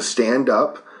people to stand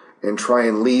up and try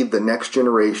and lead the next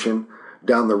generation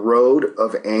down the road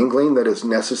of angling that is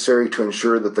necessary to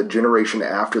ensure that the generation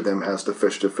after them has the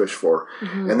fish to fish for.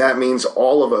 Mm-hmm. And that means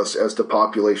all of us, as the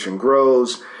population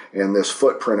grows and this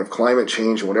footprint of climate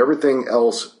change and what everything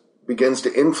else begins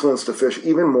to influence the fish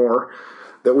even more,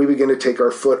 that we begin to take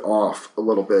our foot off a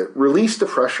little bit, release the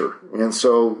pressure. And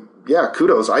so, yeah,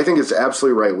 kudos. I think it's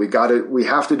absolutely right. We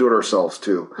have to do it ourselves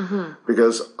too, mm-hmm.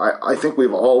 because I think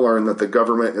we've all learned that the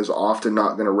government is often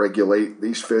not going to regulate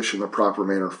these fish in the proper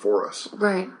manner for us.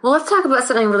 Right. Well, let's talk about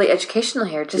something really educational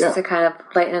here, just to kind of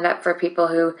lighten it up for people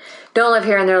who don't live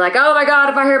here and they're like, oh my God,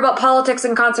 if I hear about politics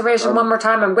and conservation one more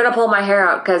time, I'm going to pull my hair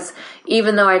out, because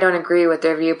even though I don't agree with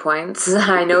their viewpoints,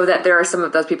 I know that there are some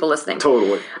of those people listening.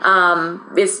 Totally.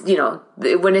 It's,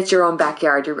 when it's your own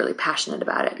backyard, you're really passionate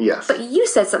about it. Yes. But you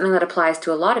said something that applies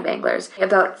to a lot of anglers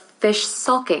about fish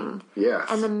sulking. Yes.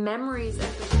 And the memories of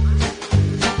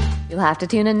fish. You'll have to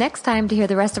tune in next time to hear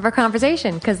the rest of our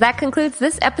conversation, because that concludes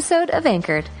this episode of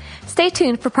Anchored. Stay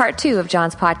tuned for part 2 of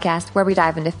John's podcast, where we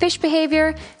dive into fish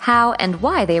behavior, how and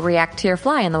why they react to your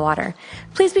fly in the water.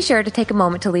 Please be sure to take a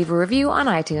moment to leave a review on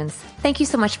iTunes. Thank you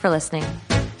so much for listening.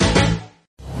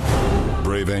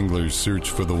 Brave anglers search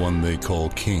for the one they call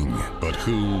king, but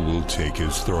who will take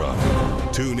his throne?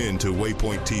 Tune in to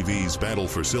Waypoint TV's Battle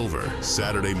for Silver,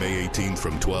 Saturday, May 18th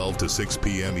from 12 to 6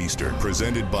 p.m. Eastern.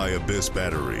 Presented by Abyss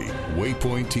Battery.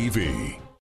 Waypoint TV.